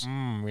of those.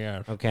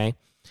 Yeah. Okay?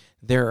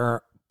 There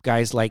are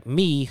guys like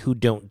me who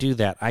don't do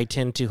that. I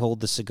tend to hold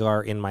the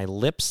cigar in my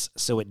lips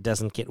so it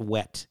doesn't get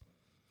wet.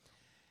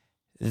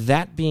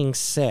 That being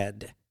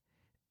said,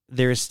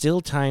 there are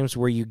still times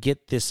where you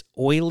get this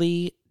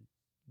oily,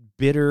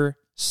 bitter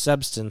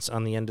substance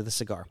on the end of the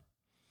cigar.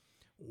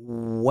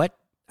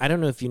 I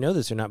don't know if you know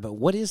this or not, but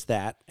what is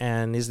that,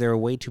 and is there a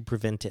way to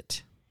prevent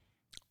it?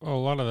 Well, a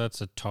lot of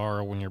that's a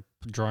tar when you're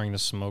drawing the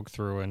smoke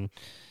through, and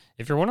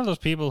if you're one of those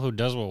people who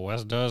does what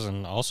Wes does,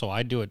 and also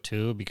I do it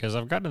too, because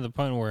I've gotten to the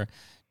point where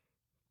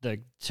the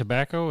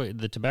tobacco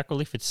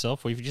leaf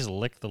itself, if you just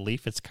lick the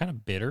leaf, it's kind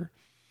of bitter.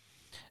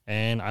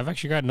 And I've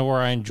actually gotten to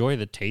where I enjoy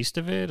the taste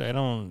of it. I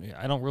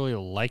don't really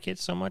like it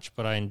so much,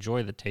 but I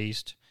enjoy the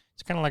taste.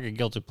 It's kind of like a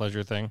guilty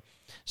pleasure thing.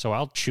 So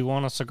I'll chew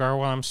on a cigar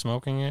while I'm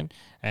smoking it,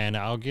 and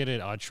I'll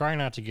try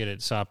not to get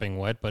it sopping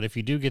wet, but if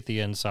you do get the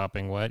end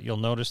sopping wet, you'll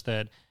notice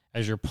that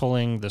as you're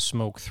pulling the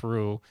smoke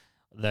through,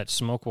 that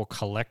smoke will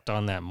collect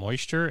on that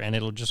moisture, and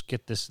it'll just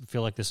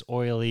feel like this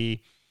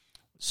oily,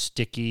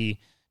 sticky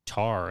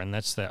tar, and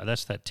that's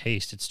that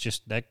taste. It's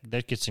just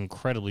that gets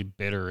incredibly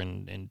bitter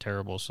and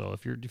terrible. So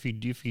if you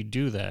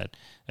do that,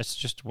 that's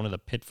just one of the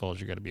pitfalls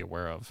you got to be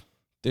aware of.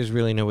 There's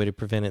really no way to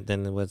prevent it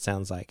than what it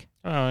sounds like.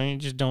 Oh, you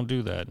just don't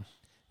do that.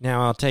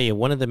 Now, I'll tell you,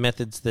 one of the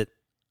methods that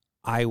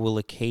I will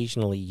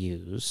occasionally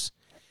use,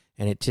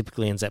 and it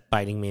typically ends up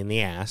biting me in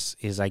the ass,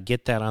 is I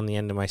get that on the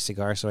end of my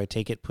cigar, so I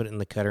take it, put it in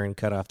the cutter, and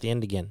cut off the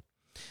end again.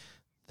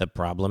 The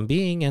problem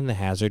being, and the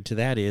hazard to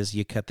that is,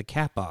 you cut the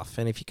cap off.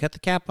 And if you cut the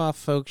cap off,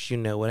 folks, you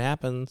know what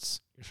happens.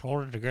 Just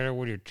hold it together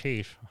with your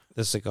teeth.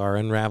 The cigar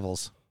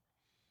unravels.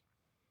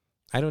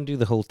 I don't do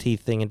the whole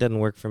teeth thing. It doesn't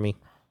work for me.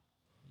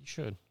 You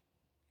should.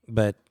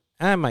 But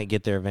I might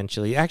get there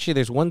eventually. Actually,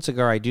 there's one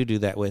cigar I do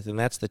that with, and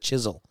that's the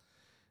Chisel.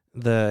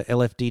 the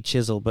LFD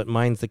chisel, but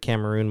mine's the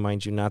Cameroon,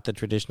 mind you, not the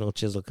traditional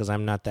chisel, because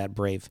I'm not that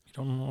brave. You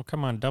don't know.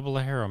 Come on, Double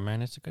Ajero,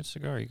 man. It's a good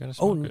cigar. You got to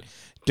smoke it.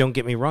 Don't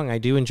get me wrong. I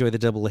do enjoy the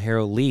Double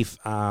Ajero leaf,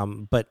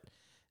 but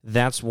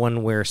that's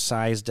one where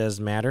size does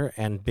matter,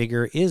 and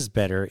bigger is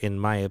better, in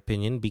my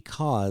opinion,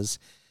 because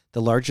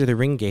the larger the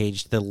ring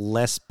gauge, the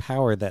less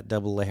power that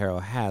Double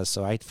Ajero has.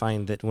 So I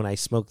find that when I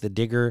smoke the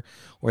Digger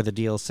or the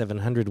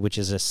DL700, which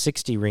is a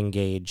 60 ring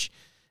gauge,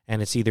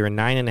 and it's either a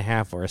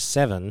 9.5 or a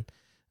 7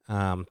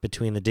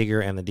 between the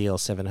Digger and the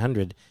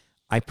DL700,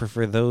 I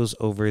prefer those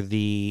over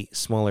the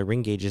smaller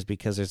ring gauges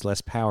because there's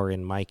less power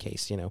in my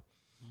case. You know,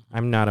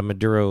 I'm not a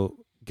Maduro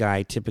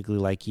guy typically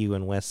like you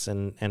and Wes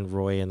and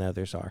Roy and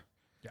others are.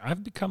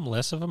 I've become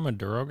less of a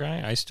Maduro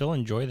guy. I still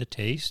enjoy the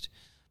taste,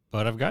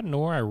 but I've gotten to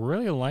where I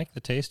really like the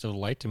taste of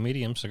light to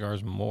medium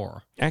cigars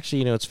more. Actually,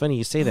 you know, it's funny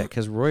you say that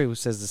because Roy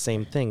says the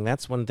same thing.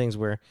 That's one of the things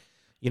where,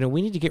 you know,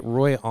 we need to get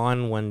Roy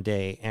on one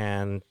day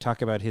and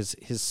talk about his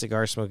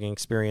cigar smoking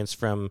experience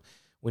from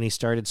when he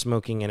started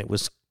smoking and it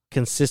was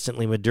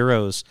consistently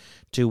Maduros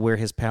to where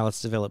his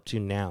palate's developed to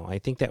now. I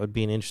think that would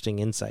be an interesting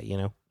insight, you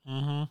know?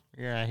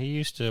 Mm-hmm. Yeah, he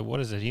used to, what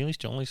is it? He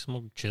used to only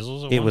smoke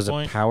chisels at it one was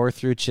point? a power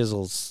through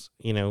chisels,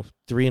 you know,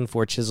 3 and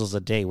 4 chisels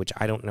a day, which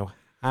I don't know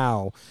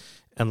how,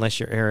 unless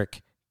your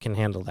Eric can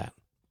handle that.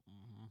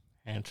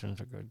 Hanson's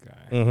a good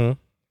guy. Mm-hmm.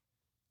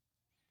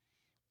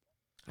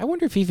 I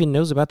wonder if he even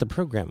knows about the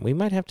program. We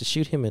might have to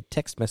shoot him a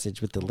text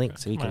message with the link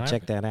so he can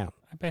check that out.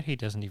 I bet he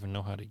doesn't even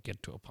know how to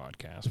get to a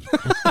podcast.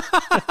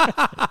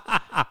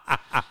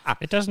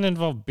 It doesn't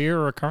involve beer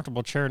or a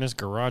comfortable chair in his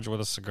garage with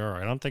a cigar.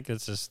 I don't think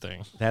it's his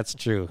thing. That's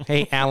true.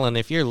 Hey, Alan,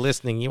 if you're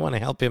listening, you want to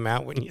help him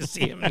out when you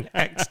see him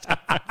next.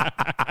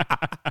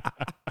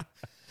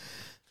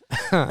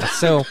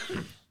 So,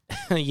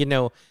 you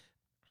know,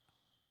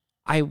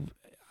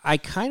 I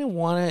kind of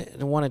want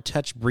to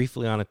touch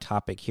briefly on a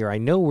topic here. I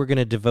know we're going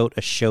to devote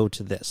a show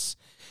to this,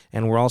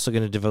 and we're also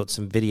going to devote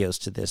some videos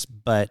to this,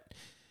 but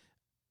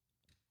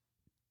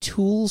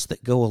tools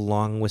that go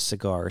along with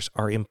cigars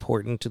are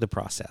important to the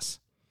process.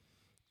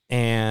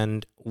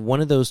 And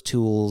one of those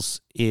tools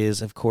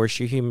is, of course,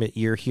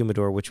 your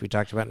humidor, which we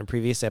talked about in a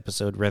previous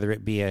episode, whether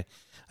it be a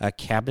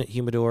cabinet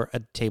humidor, a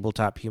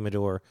tabletop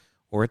humidor,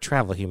 or a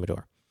travel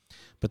humidor.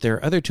 But there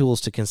are other tools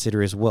to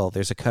consider as well.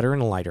 There's a cutter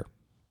and a lighter.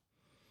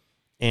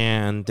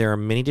 And there are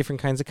many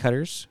different kinds of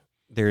cutters.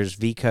 There's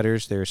V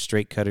cutters, there's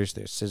straight cutters,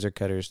 there's scissor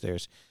cutters,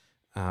 there's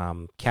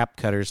cap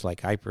cutters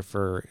like I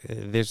prefer.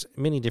 There's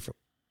many different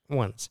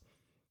ones.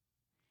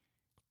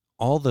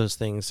 All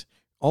those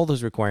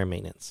require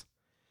maintenance.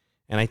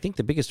 And I think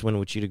the biggest one,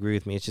 which you'd agree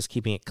with me, is just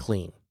keeping it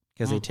clean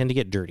because they tend to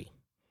get dirty.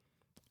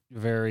 A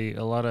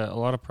lot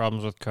of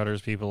problems with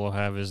cutters people will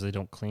have is they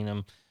don't clean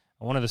them.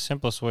 One of the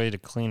simplest ways to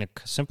clean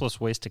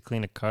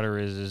a cutter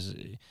is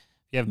if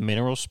you have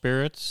mineral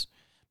spirits,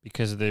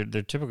 because they're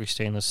typically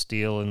stainless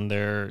steel and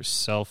they're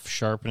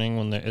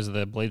self-sharpening as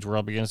the blades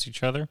rub against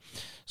each other.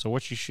 So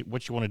what you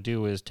want to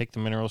do is take the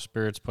mineral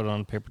spirits, put it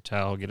on a paper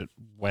towel, get it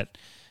wet,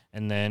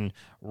 and then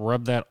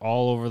rub that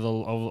all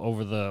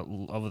over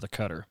the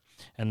cutter.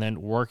 And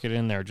then work it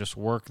in there. Just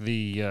work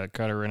the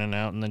cutter in and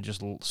out, and then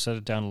just set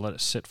it down and let it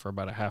sit for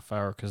about a half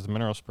hour because the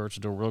mineral spirits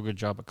do a real good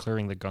job of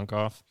clearing the gunk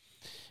off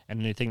and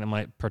anything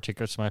that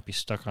particulates might be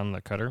stuck on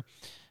the cutter.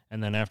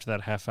 And then after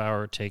that half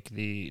hour, take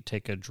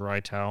a dry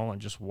towel and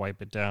just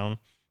wipe it down.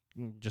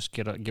 Just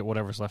get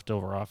whatever's left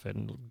over off it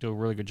and do a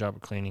really good job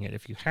of cleaning it.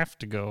 If you have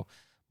to go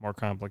more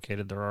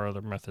complicated, there are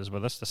other methods,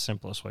 but that's the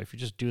simplest way. If you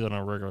just do that on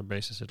a regular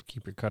basis, it'll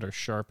keep your cutter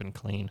sharp and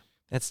clean.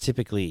 That's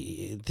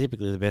typically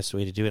the best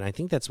way to do it. And I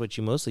think that's what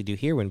you mostly do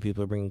here when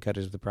people are bringing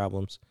cutters with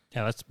problems.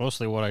 Yeah, that's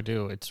mostly what I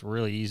do. It's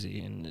really easy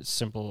and it's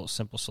simple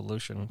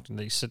solution.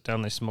 They sit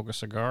down, they smoke a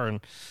cigar, and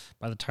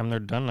by the time they're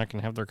done, I can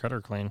have their cutter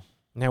clean.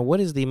 Now,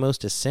 what is the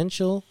most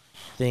essential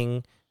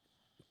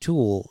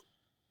tool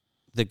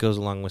that goes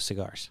along with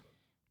cigars?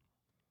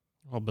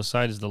 Well,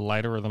 besides the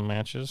lighter or the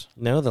matches?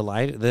 No, the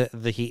light,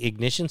 the heat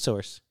ignition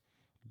source.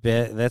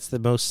 That's the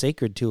most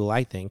sacred tool,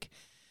 I think.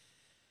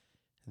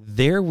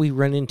 There we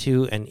run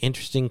into an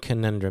interesting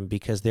conundrum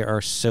because there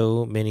are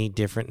so many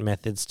different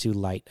methods to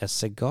light a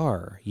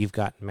cigar. You've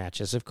got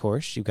matches, of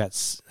course. You've got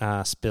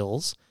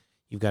spills.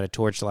 You've got a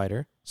torch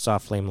lighter,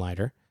 soft flame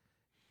lighter.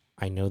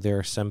 I know there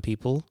are some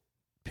people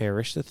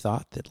perish the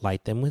thought that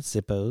light them with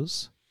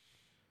Zippos.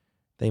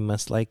 They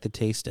must like the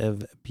taste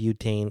of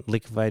butane,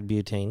 liquefied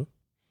butane.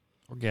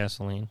 Or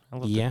gasoline.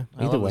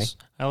 Either way.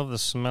 I love the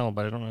smell,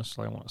 but I don't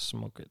necessarily want to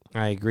smoke it.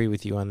 I agree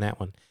with you on that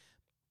one.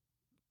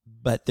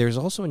 But there's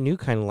also a new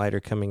kind of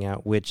lighter coming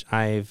out, which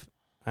I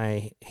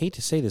hate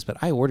to say this, but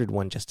I ordered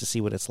one just to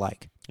see what it's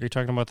like. Are you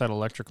talking about that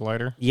electric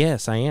lighter?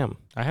 Yes, I am.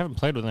 I haven't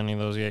played with any of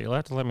those yet. You'll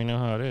have to let me know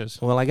how it is.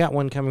 Well, I got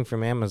one coming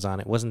from Amazon.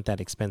 It wasn't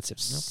that expensive.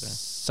 Okay.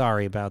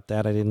 Sorry about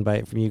that. I didn't buy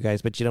it from you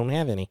guys, but you don't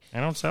have any. I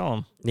don't sell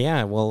them.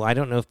 Yeah, well, I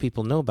don't know if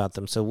people know about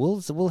them, so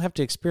we'll have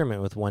to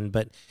experiment with one.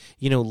 But,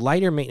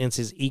 lighter maintenance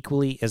is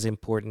equally as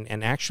important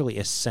and actually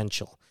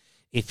essential.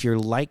 If you're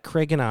like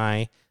Craig and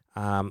I,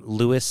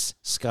 Lewis,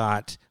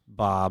 Scott,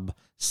 Bob,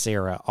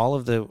 Sarah, all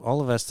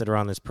of us that are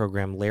on this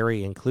program,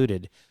 Larry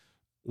included,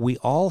 we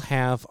all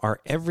have our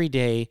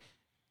everyday,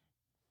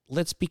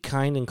 let's be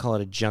kind and call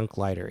it a junk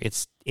lighter.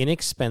 It's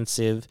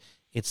inexpensive.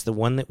 It's the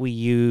one that we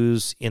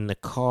use in the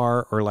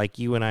car, or like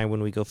you and I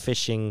when we go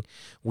fishing.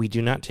 We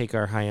do not take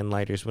our high-end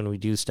lighters when we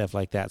do stuff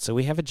like that. So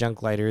we have a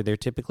junk lighter. They're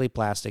typically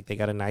plastic. They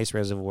got a nice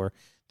reservoir,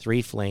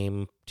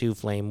 3-flame,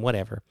 2-flame,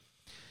 whatever.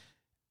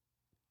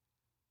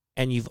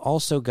 And you've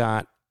also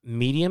got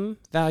medium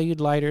valued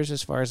lighters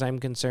as far as I'm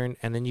concerned,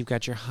 and then you've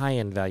got your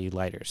high-end valued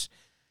lighters.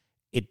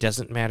 It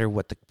doesn't matter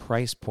what the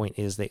price point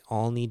is. They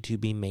all need to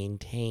be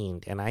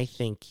maintained. And I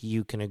think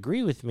you can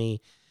agree with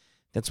me.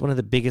 That's one of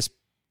the biggest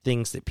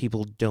things that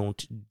people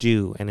don't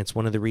do. And it's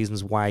one of the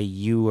reasons why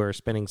you are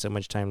spending so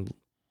much time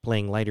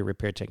playing lighter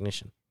repair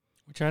technician.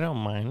 Which I don't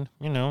mind.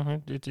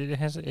 It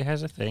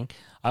has a thing.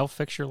 I'll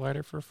fix your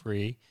lighter for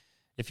free.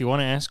 If you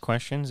want to ask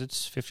questions,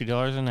 it's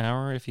 $50 an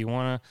hour. If you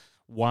want to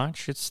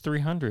watch, it's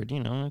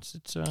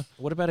 $300.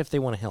 What about if they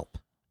want to help?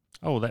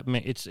 Oh,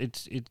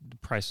 the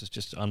price is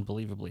just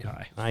unbelievably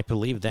high. I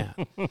believe that.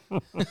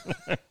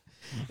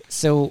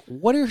 So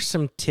what are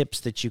some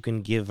tips that you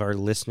can give our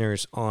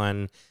listeners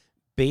on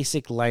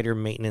basic lighter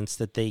maintenance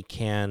that they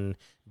can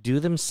do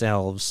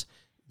themselves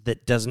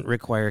that doesn't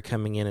require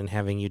coming in and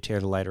having you tear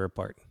the lighter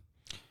apart?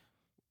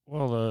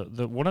 Well,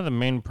 the one of the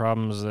main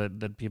problems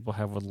that people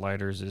have with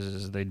lighters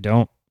is they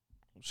don't,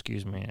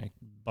 excuse me, I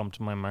bumped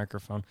my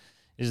microphone,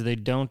 is they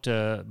don't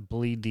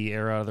bleed the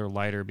air out of their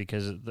lighter,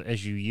 because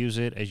as you use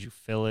it, as you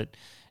fill it,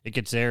 it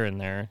gets air in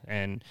there,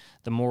 and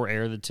the more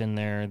air that's in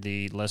there,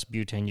 the less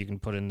butane you can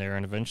put in there,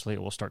 and eventually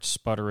it will start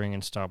sputtering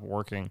and stop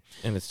working.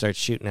 And it starts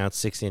shooting out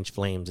 6-inch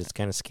flames. It's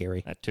kind of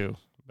scary. That too,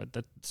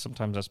 but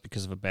sometimes that's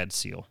because of a bad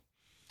seal.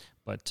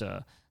 But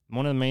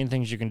one of the main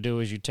things you can do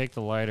is you take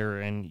the lighter,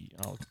 and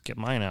I'll get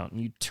mine out,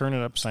 and you turn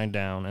it upside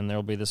down, and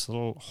there'll be this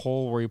little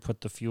hole where you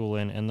put the fuel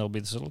in, and there'll be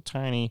this little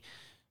tiny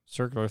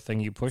circular thing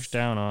you push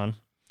down on.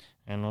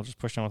 And I'll just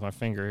push down with my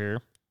finger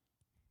here.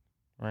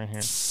 Right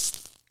here.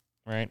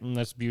 Right? And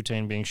that's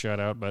butane being shot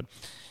out. But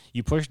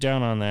you push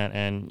down on that,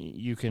 and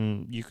you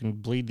can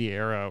bleed the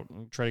air out.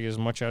 Try to get as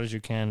much out as you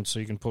can so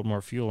you can put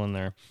more fuel in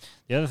there.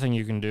 The other thing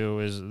you can do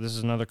is, this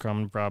is another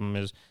common problem,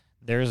 is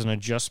there's an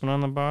adjustment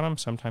on the bottom.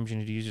 Sometimes you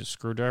need to use a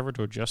screwdriver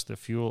to adjust the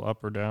fuel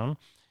up or down.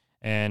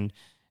 And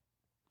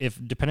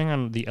depending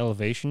on the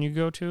elevation you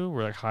go to,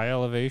 where like high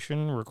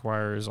elevation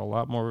requires a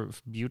lot more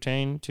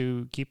butane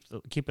to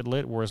keep it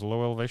lit, whereas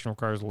low elevation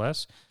requires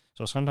less.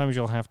 So sometimes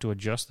you'll have to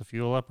adjust the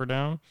fuel up or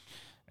down,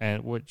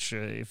 and which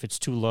if it's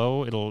too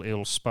low,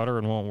 it'll sputter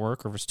and won't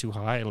work, or if it's too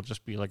high, it'll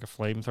just be like a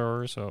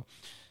flamethrower. So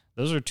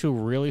those are two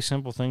really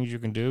simple things you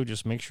can do.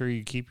 Just make sure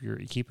you keep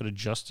it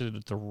adjusted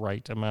at the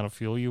right amount of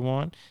fuel you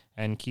want,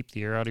 and keep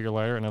the air out of your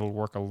lighter, and it'll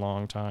work a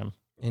long time.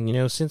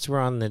 And since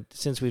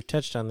we've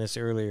touched on this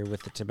earlier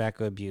with the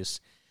tobacco abuse,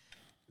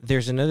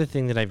 there's another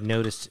thing that I've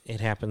noticed.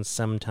 It happens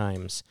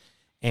sometimes,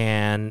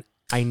 and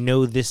I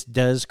know this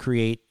does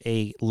create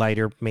a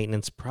lighter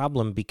maintenance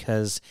problem,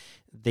 because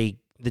the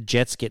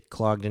jets get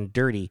clogged and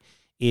dirty.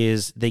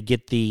 Is they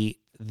get the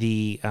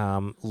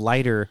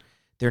lighter,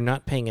 they're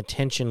not paying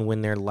attention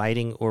when they're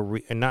lighting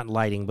not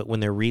lighting, but when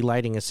they're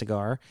relighting a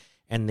cigar,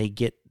 and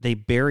they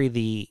bury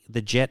the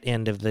jet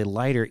end of the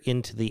lighter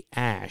into the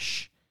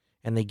ash,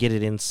 and they get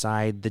it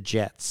inside the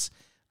jets.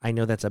 I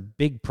know that's a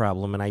big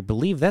problem, and I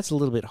believe that's a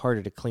little bit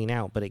harder to clean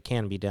out, but it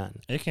can be done.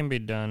 It can be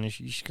done. You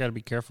just got to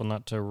be careful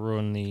not to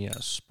ruin the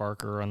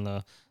sparker on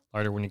the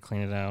lighter when you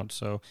clean it out.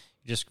 So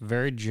you just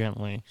very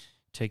gently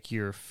take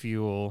your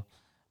fuel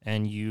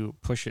and you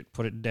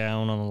put it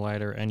down on the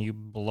lighter, and you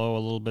blow a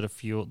little bit of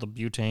fuel, the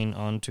butane,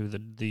 onto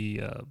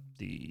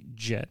the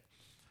jet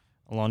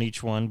along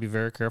each one. Be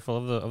very careful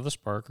of the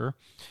sparker.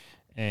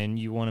 And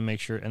you want to make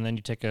sure, and then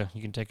you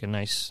can take a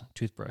nice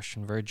toothbrush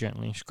and very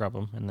gently scrub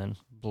them, and then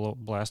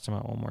blast them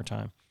out one more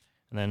time.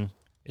 And then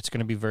it's going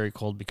to be very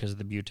cold because of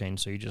the butane,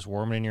 so you just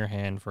warm it in your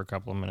hand for a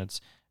couple of minutes,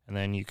 and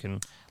then you can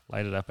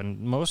light it up.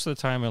 And most of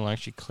the time, it'll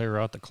actually clear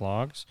out the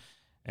clogs.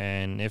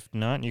 And if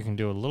not, you can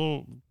do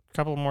a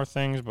couple more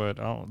things, but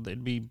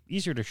it'd be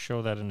easier to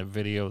show that in a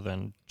video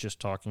than just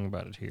talking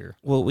about it here.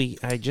 Well,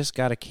 I just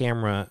got a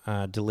camera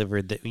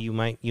delivered that you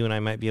and I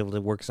might be able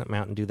to work something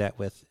out and do that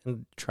with,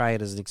 and try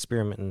it as an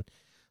experiment, and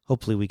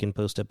hopefully we can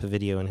post up a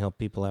video and help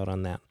people out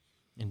on that.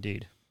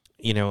 Indeed.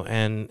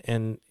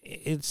 And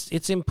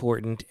it's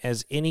important,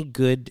 as any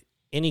good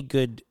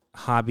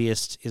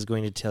hobbyist is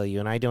going to tell you,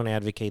 and I don't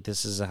advocate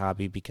this as a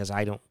hobby because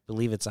I don't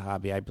believe it's a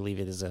hobby. I believe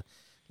it is a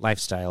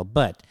lifestyle.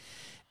 But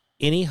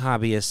any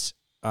hobbyist,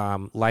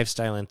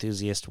 lifestyle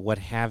enthusiast, what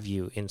have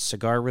you, in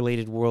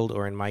cigar-related world,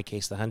 or in my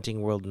case, the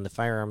hunting world, in the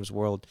firearms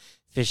world,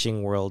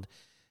 fishing world,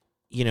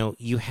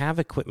 you have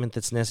equipment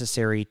that's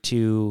necessary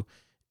to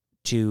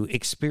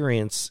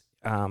experience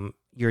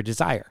your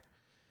desire.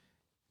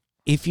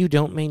 If you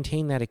don't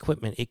maintain that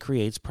equipment, it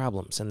creates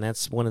problems, and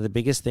that's one of the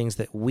biggest things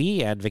that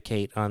we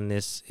advocate on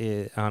this,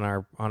 on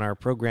our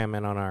program,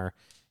 and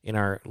in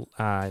our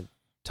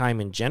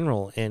time in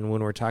general. And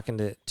when we're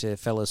talking to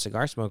fellow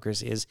cigar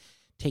smokers, is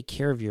take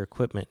care of your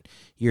equipment.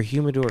 Your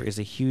humidor is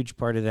a huge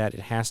part of that.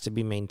 It has to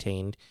be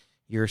maintained.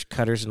 Your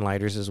cutters and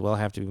lighters as well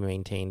have to be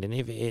maintained. And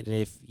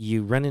if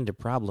you run into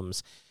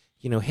problems,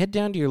 head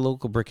down to your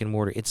local brick and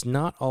mortar. It's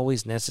not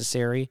always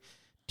necessary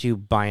to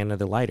buy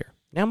another lighter.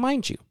 Now,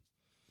 mind you,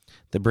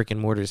 the brick and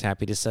mortar is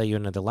happy to sell you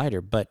another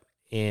lighter, but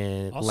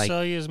I'll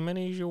sell you as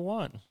many as you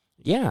want.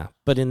 Yeah,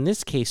 but in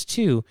this case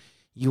too,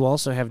 you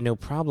also have no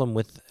problem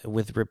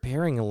with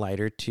repairing a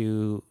lighter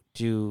to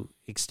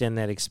extend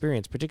that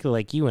experience. Particularly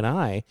like you and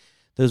I,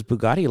 those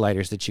Bugatti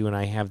lighters that you and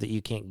I have that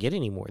you can't get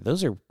anymore.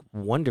 Those are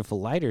wonderful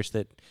lighters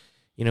that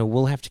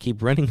we'll have to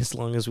keep running as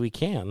long as we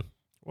can.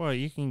 Well,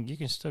 you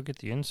can still get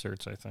the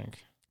inserts, I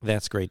think.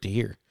 That's great to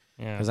hear.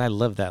 Yeah, because I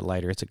love that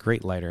lighter. It's a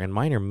great lighter, and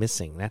mine are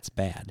missing. That's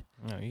bad.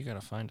 No, you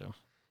gotta find them.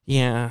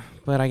 Yeah,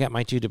 but I got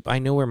my I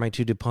know where my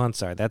 2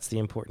 DuPonts are. That's the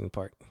important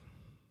part.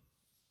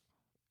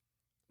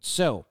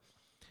 So,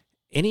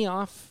 any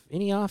off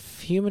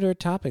humidor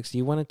topics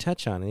you want to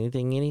touch on?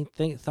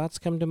 Anything thoughts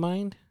come to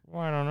mind?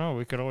 Well, I don't know.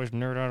 We could always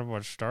nerd out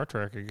about Star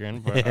Trek again,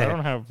 but I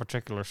don't have a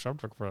particular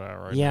subject for that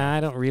right now. Yeah, I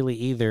don't really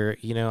either.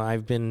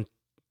 I've been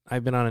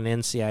on an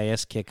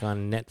NCIS kick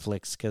on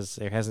Netflix because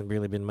there hasn't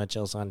really been much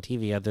else on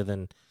TV other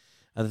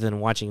than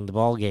watching the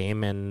ball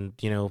game. And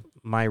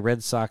my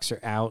Red Sox are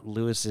out,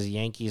 Lewis's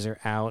Yankees are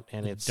out,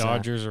 and it's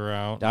Dodgers are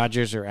out.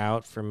 Dodgers are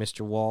out for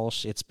Mr.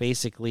 Walsh. It's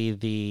basically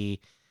the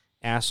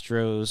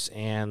Astros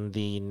and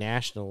the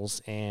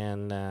Nationals,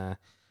 and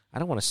I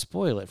don't want to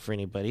spoil it for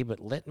anybody,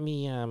 but let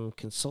me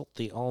consult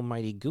the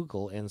almighty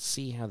Google and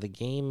see how the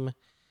game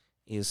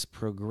is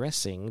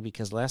progressing,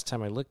 because last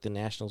time I looked, the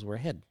Nationals were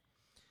ahead.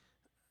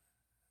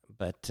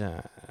 But,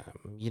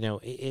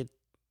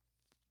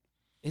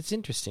 it's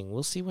interesting.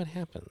 We'll see what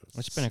happens.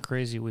 It's been a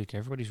crazy week.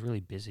 Everybody's really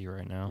busy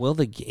right now. Well,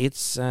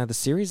 the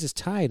series is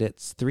tied.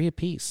 It's 3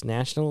 apiece,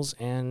 Nationals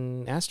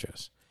and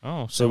Astros.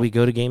 Oh, so we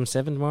go to Game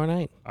 7 tomorrow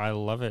night. I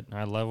love it.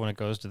 I love when it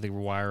goes to the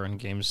wire in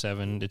Game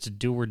 7. It's a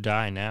do or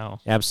die now.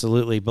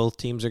 Absolutely. Both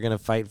teams are going to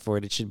fight for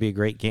it. It should be a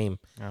great game.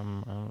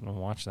 I'm going to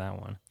watch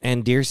that one.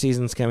 And deer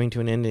season's coming to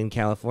an end in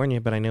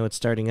California, but I know it's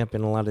starting up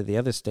in a lot of the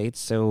other states.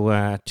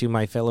 So to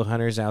my fellow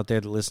hunters out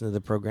there that listen to the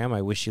program,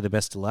 I wish you the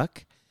best of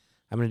luck.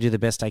 I'm going to do the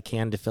best I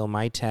can to fill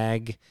my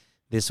tag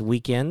this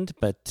weekend,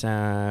 but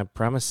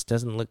promise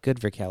doesn't look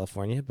good for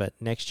California. But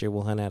next year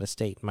we'll hunt out of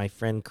state. My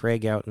friend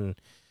Craig out in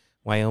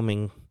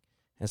Wyoming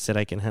has said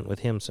I can hunt with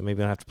him, so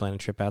maybe I'll have to plan a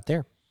trip out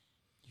there.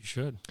 You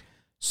should.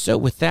 So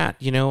with that,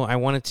 I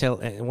want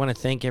to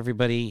thank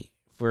everybody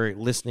for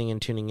listening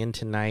and tuning in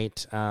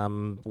tonight.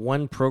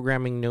 One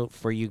programming note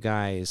for you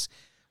guys: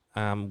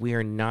 we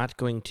are not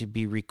going to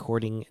be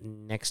recording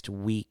next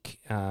week,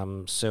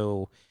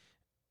 so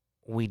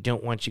we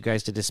don't want you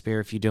guys to despair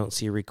if you don't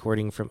see a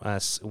recording from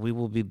us. We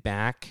will be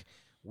back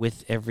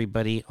with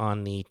everybody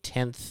on the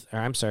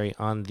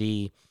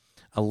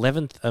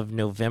 11th of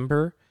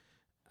November.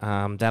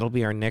 That'll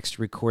be our next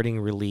recording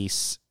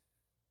release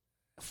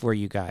for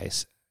you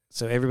guys.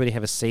 So everybody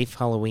have a safe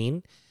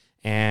Halloween,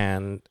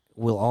 and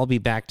we'll all be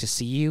back to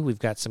see you. We've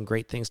got some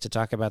great things to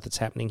talk about that's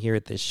happening here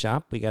at this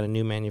shop. We got a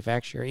new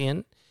manufacturer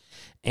in,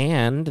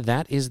 and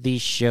that is the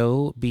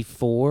show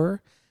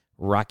before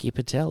Rocky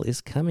Patel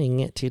is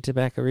coming to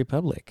Tobacco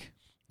Republic.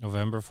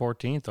 November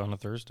 14th on a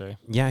Thursday.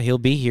 Yeah, he'll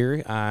be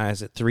here.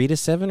 Is it 3 to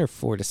 7 or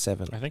 4 to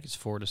 7? I think it's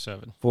 4 to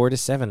 7. 4 to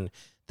 7.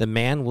 The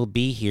man will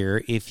be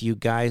here. If you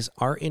guys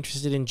are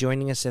interested in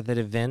joining us at that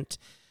event,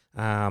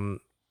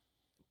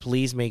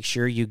 please make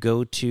sure you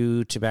go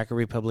to Tobacco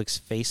Republic's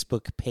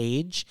Facebook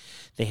page.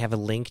 They have a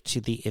link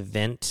to the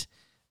event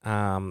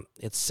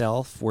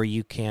itself where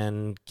you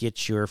can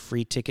get your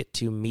free ticket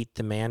to meet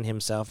the man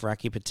himself,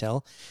 Rocky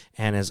Patel.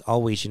 And as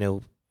always,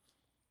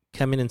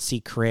 come in and see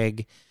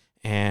Craig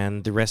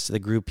and the rest of the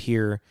group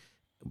here,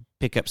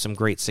 pick up some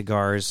great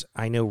cigars.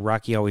 I know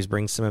Rocky always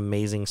brings some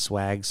amazing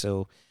swag,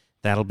 so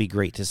that'll be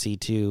great to see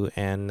too.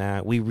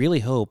 And we really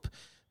hope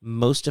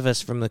most of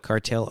us from the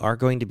cartel are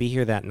going to be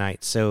here that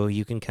night, so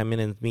you can come in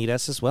and meet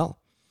us as well.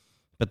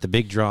 But the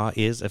big draw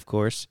is, of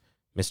course,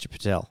 Mr.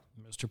 Patel.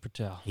 Mr.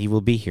 Patel. He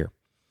will be here.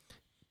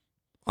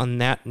 On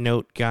that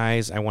note,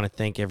 guys, I want to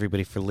thank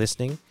everybody for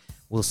listening.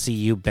 We'll see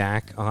you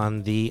back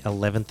on the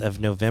 11th of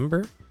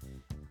November.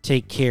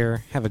 Take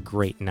care. Have a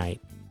great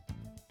night.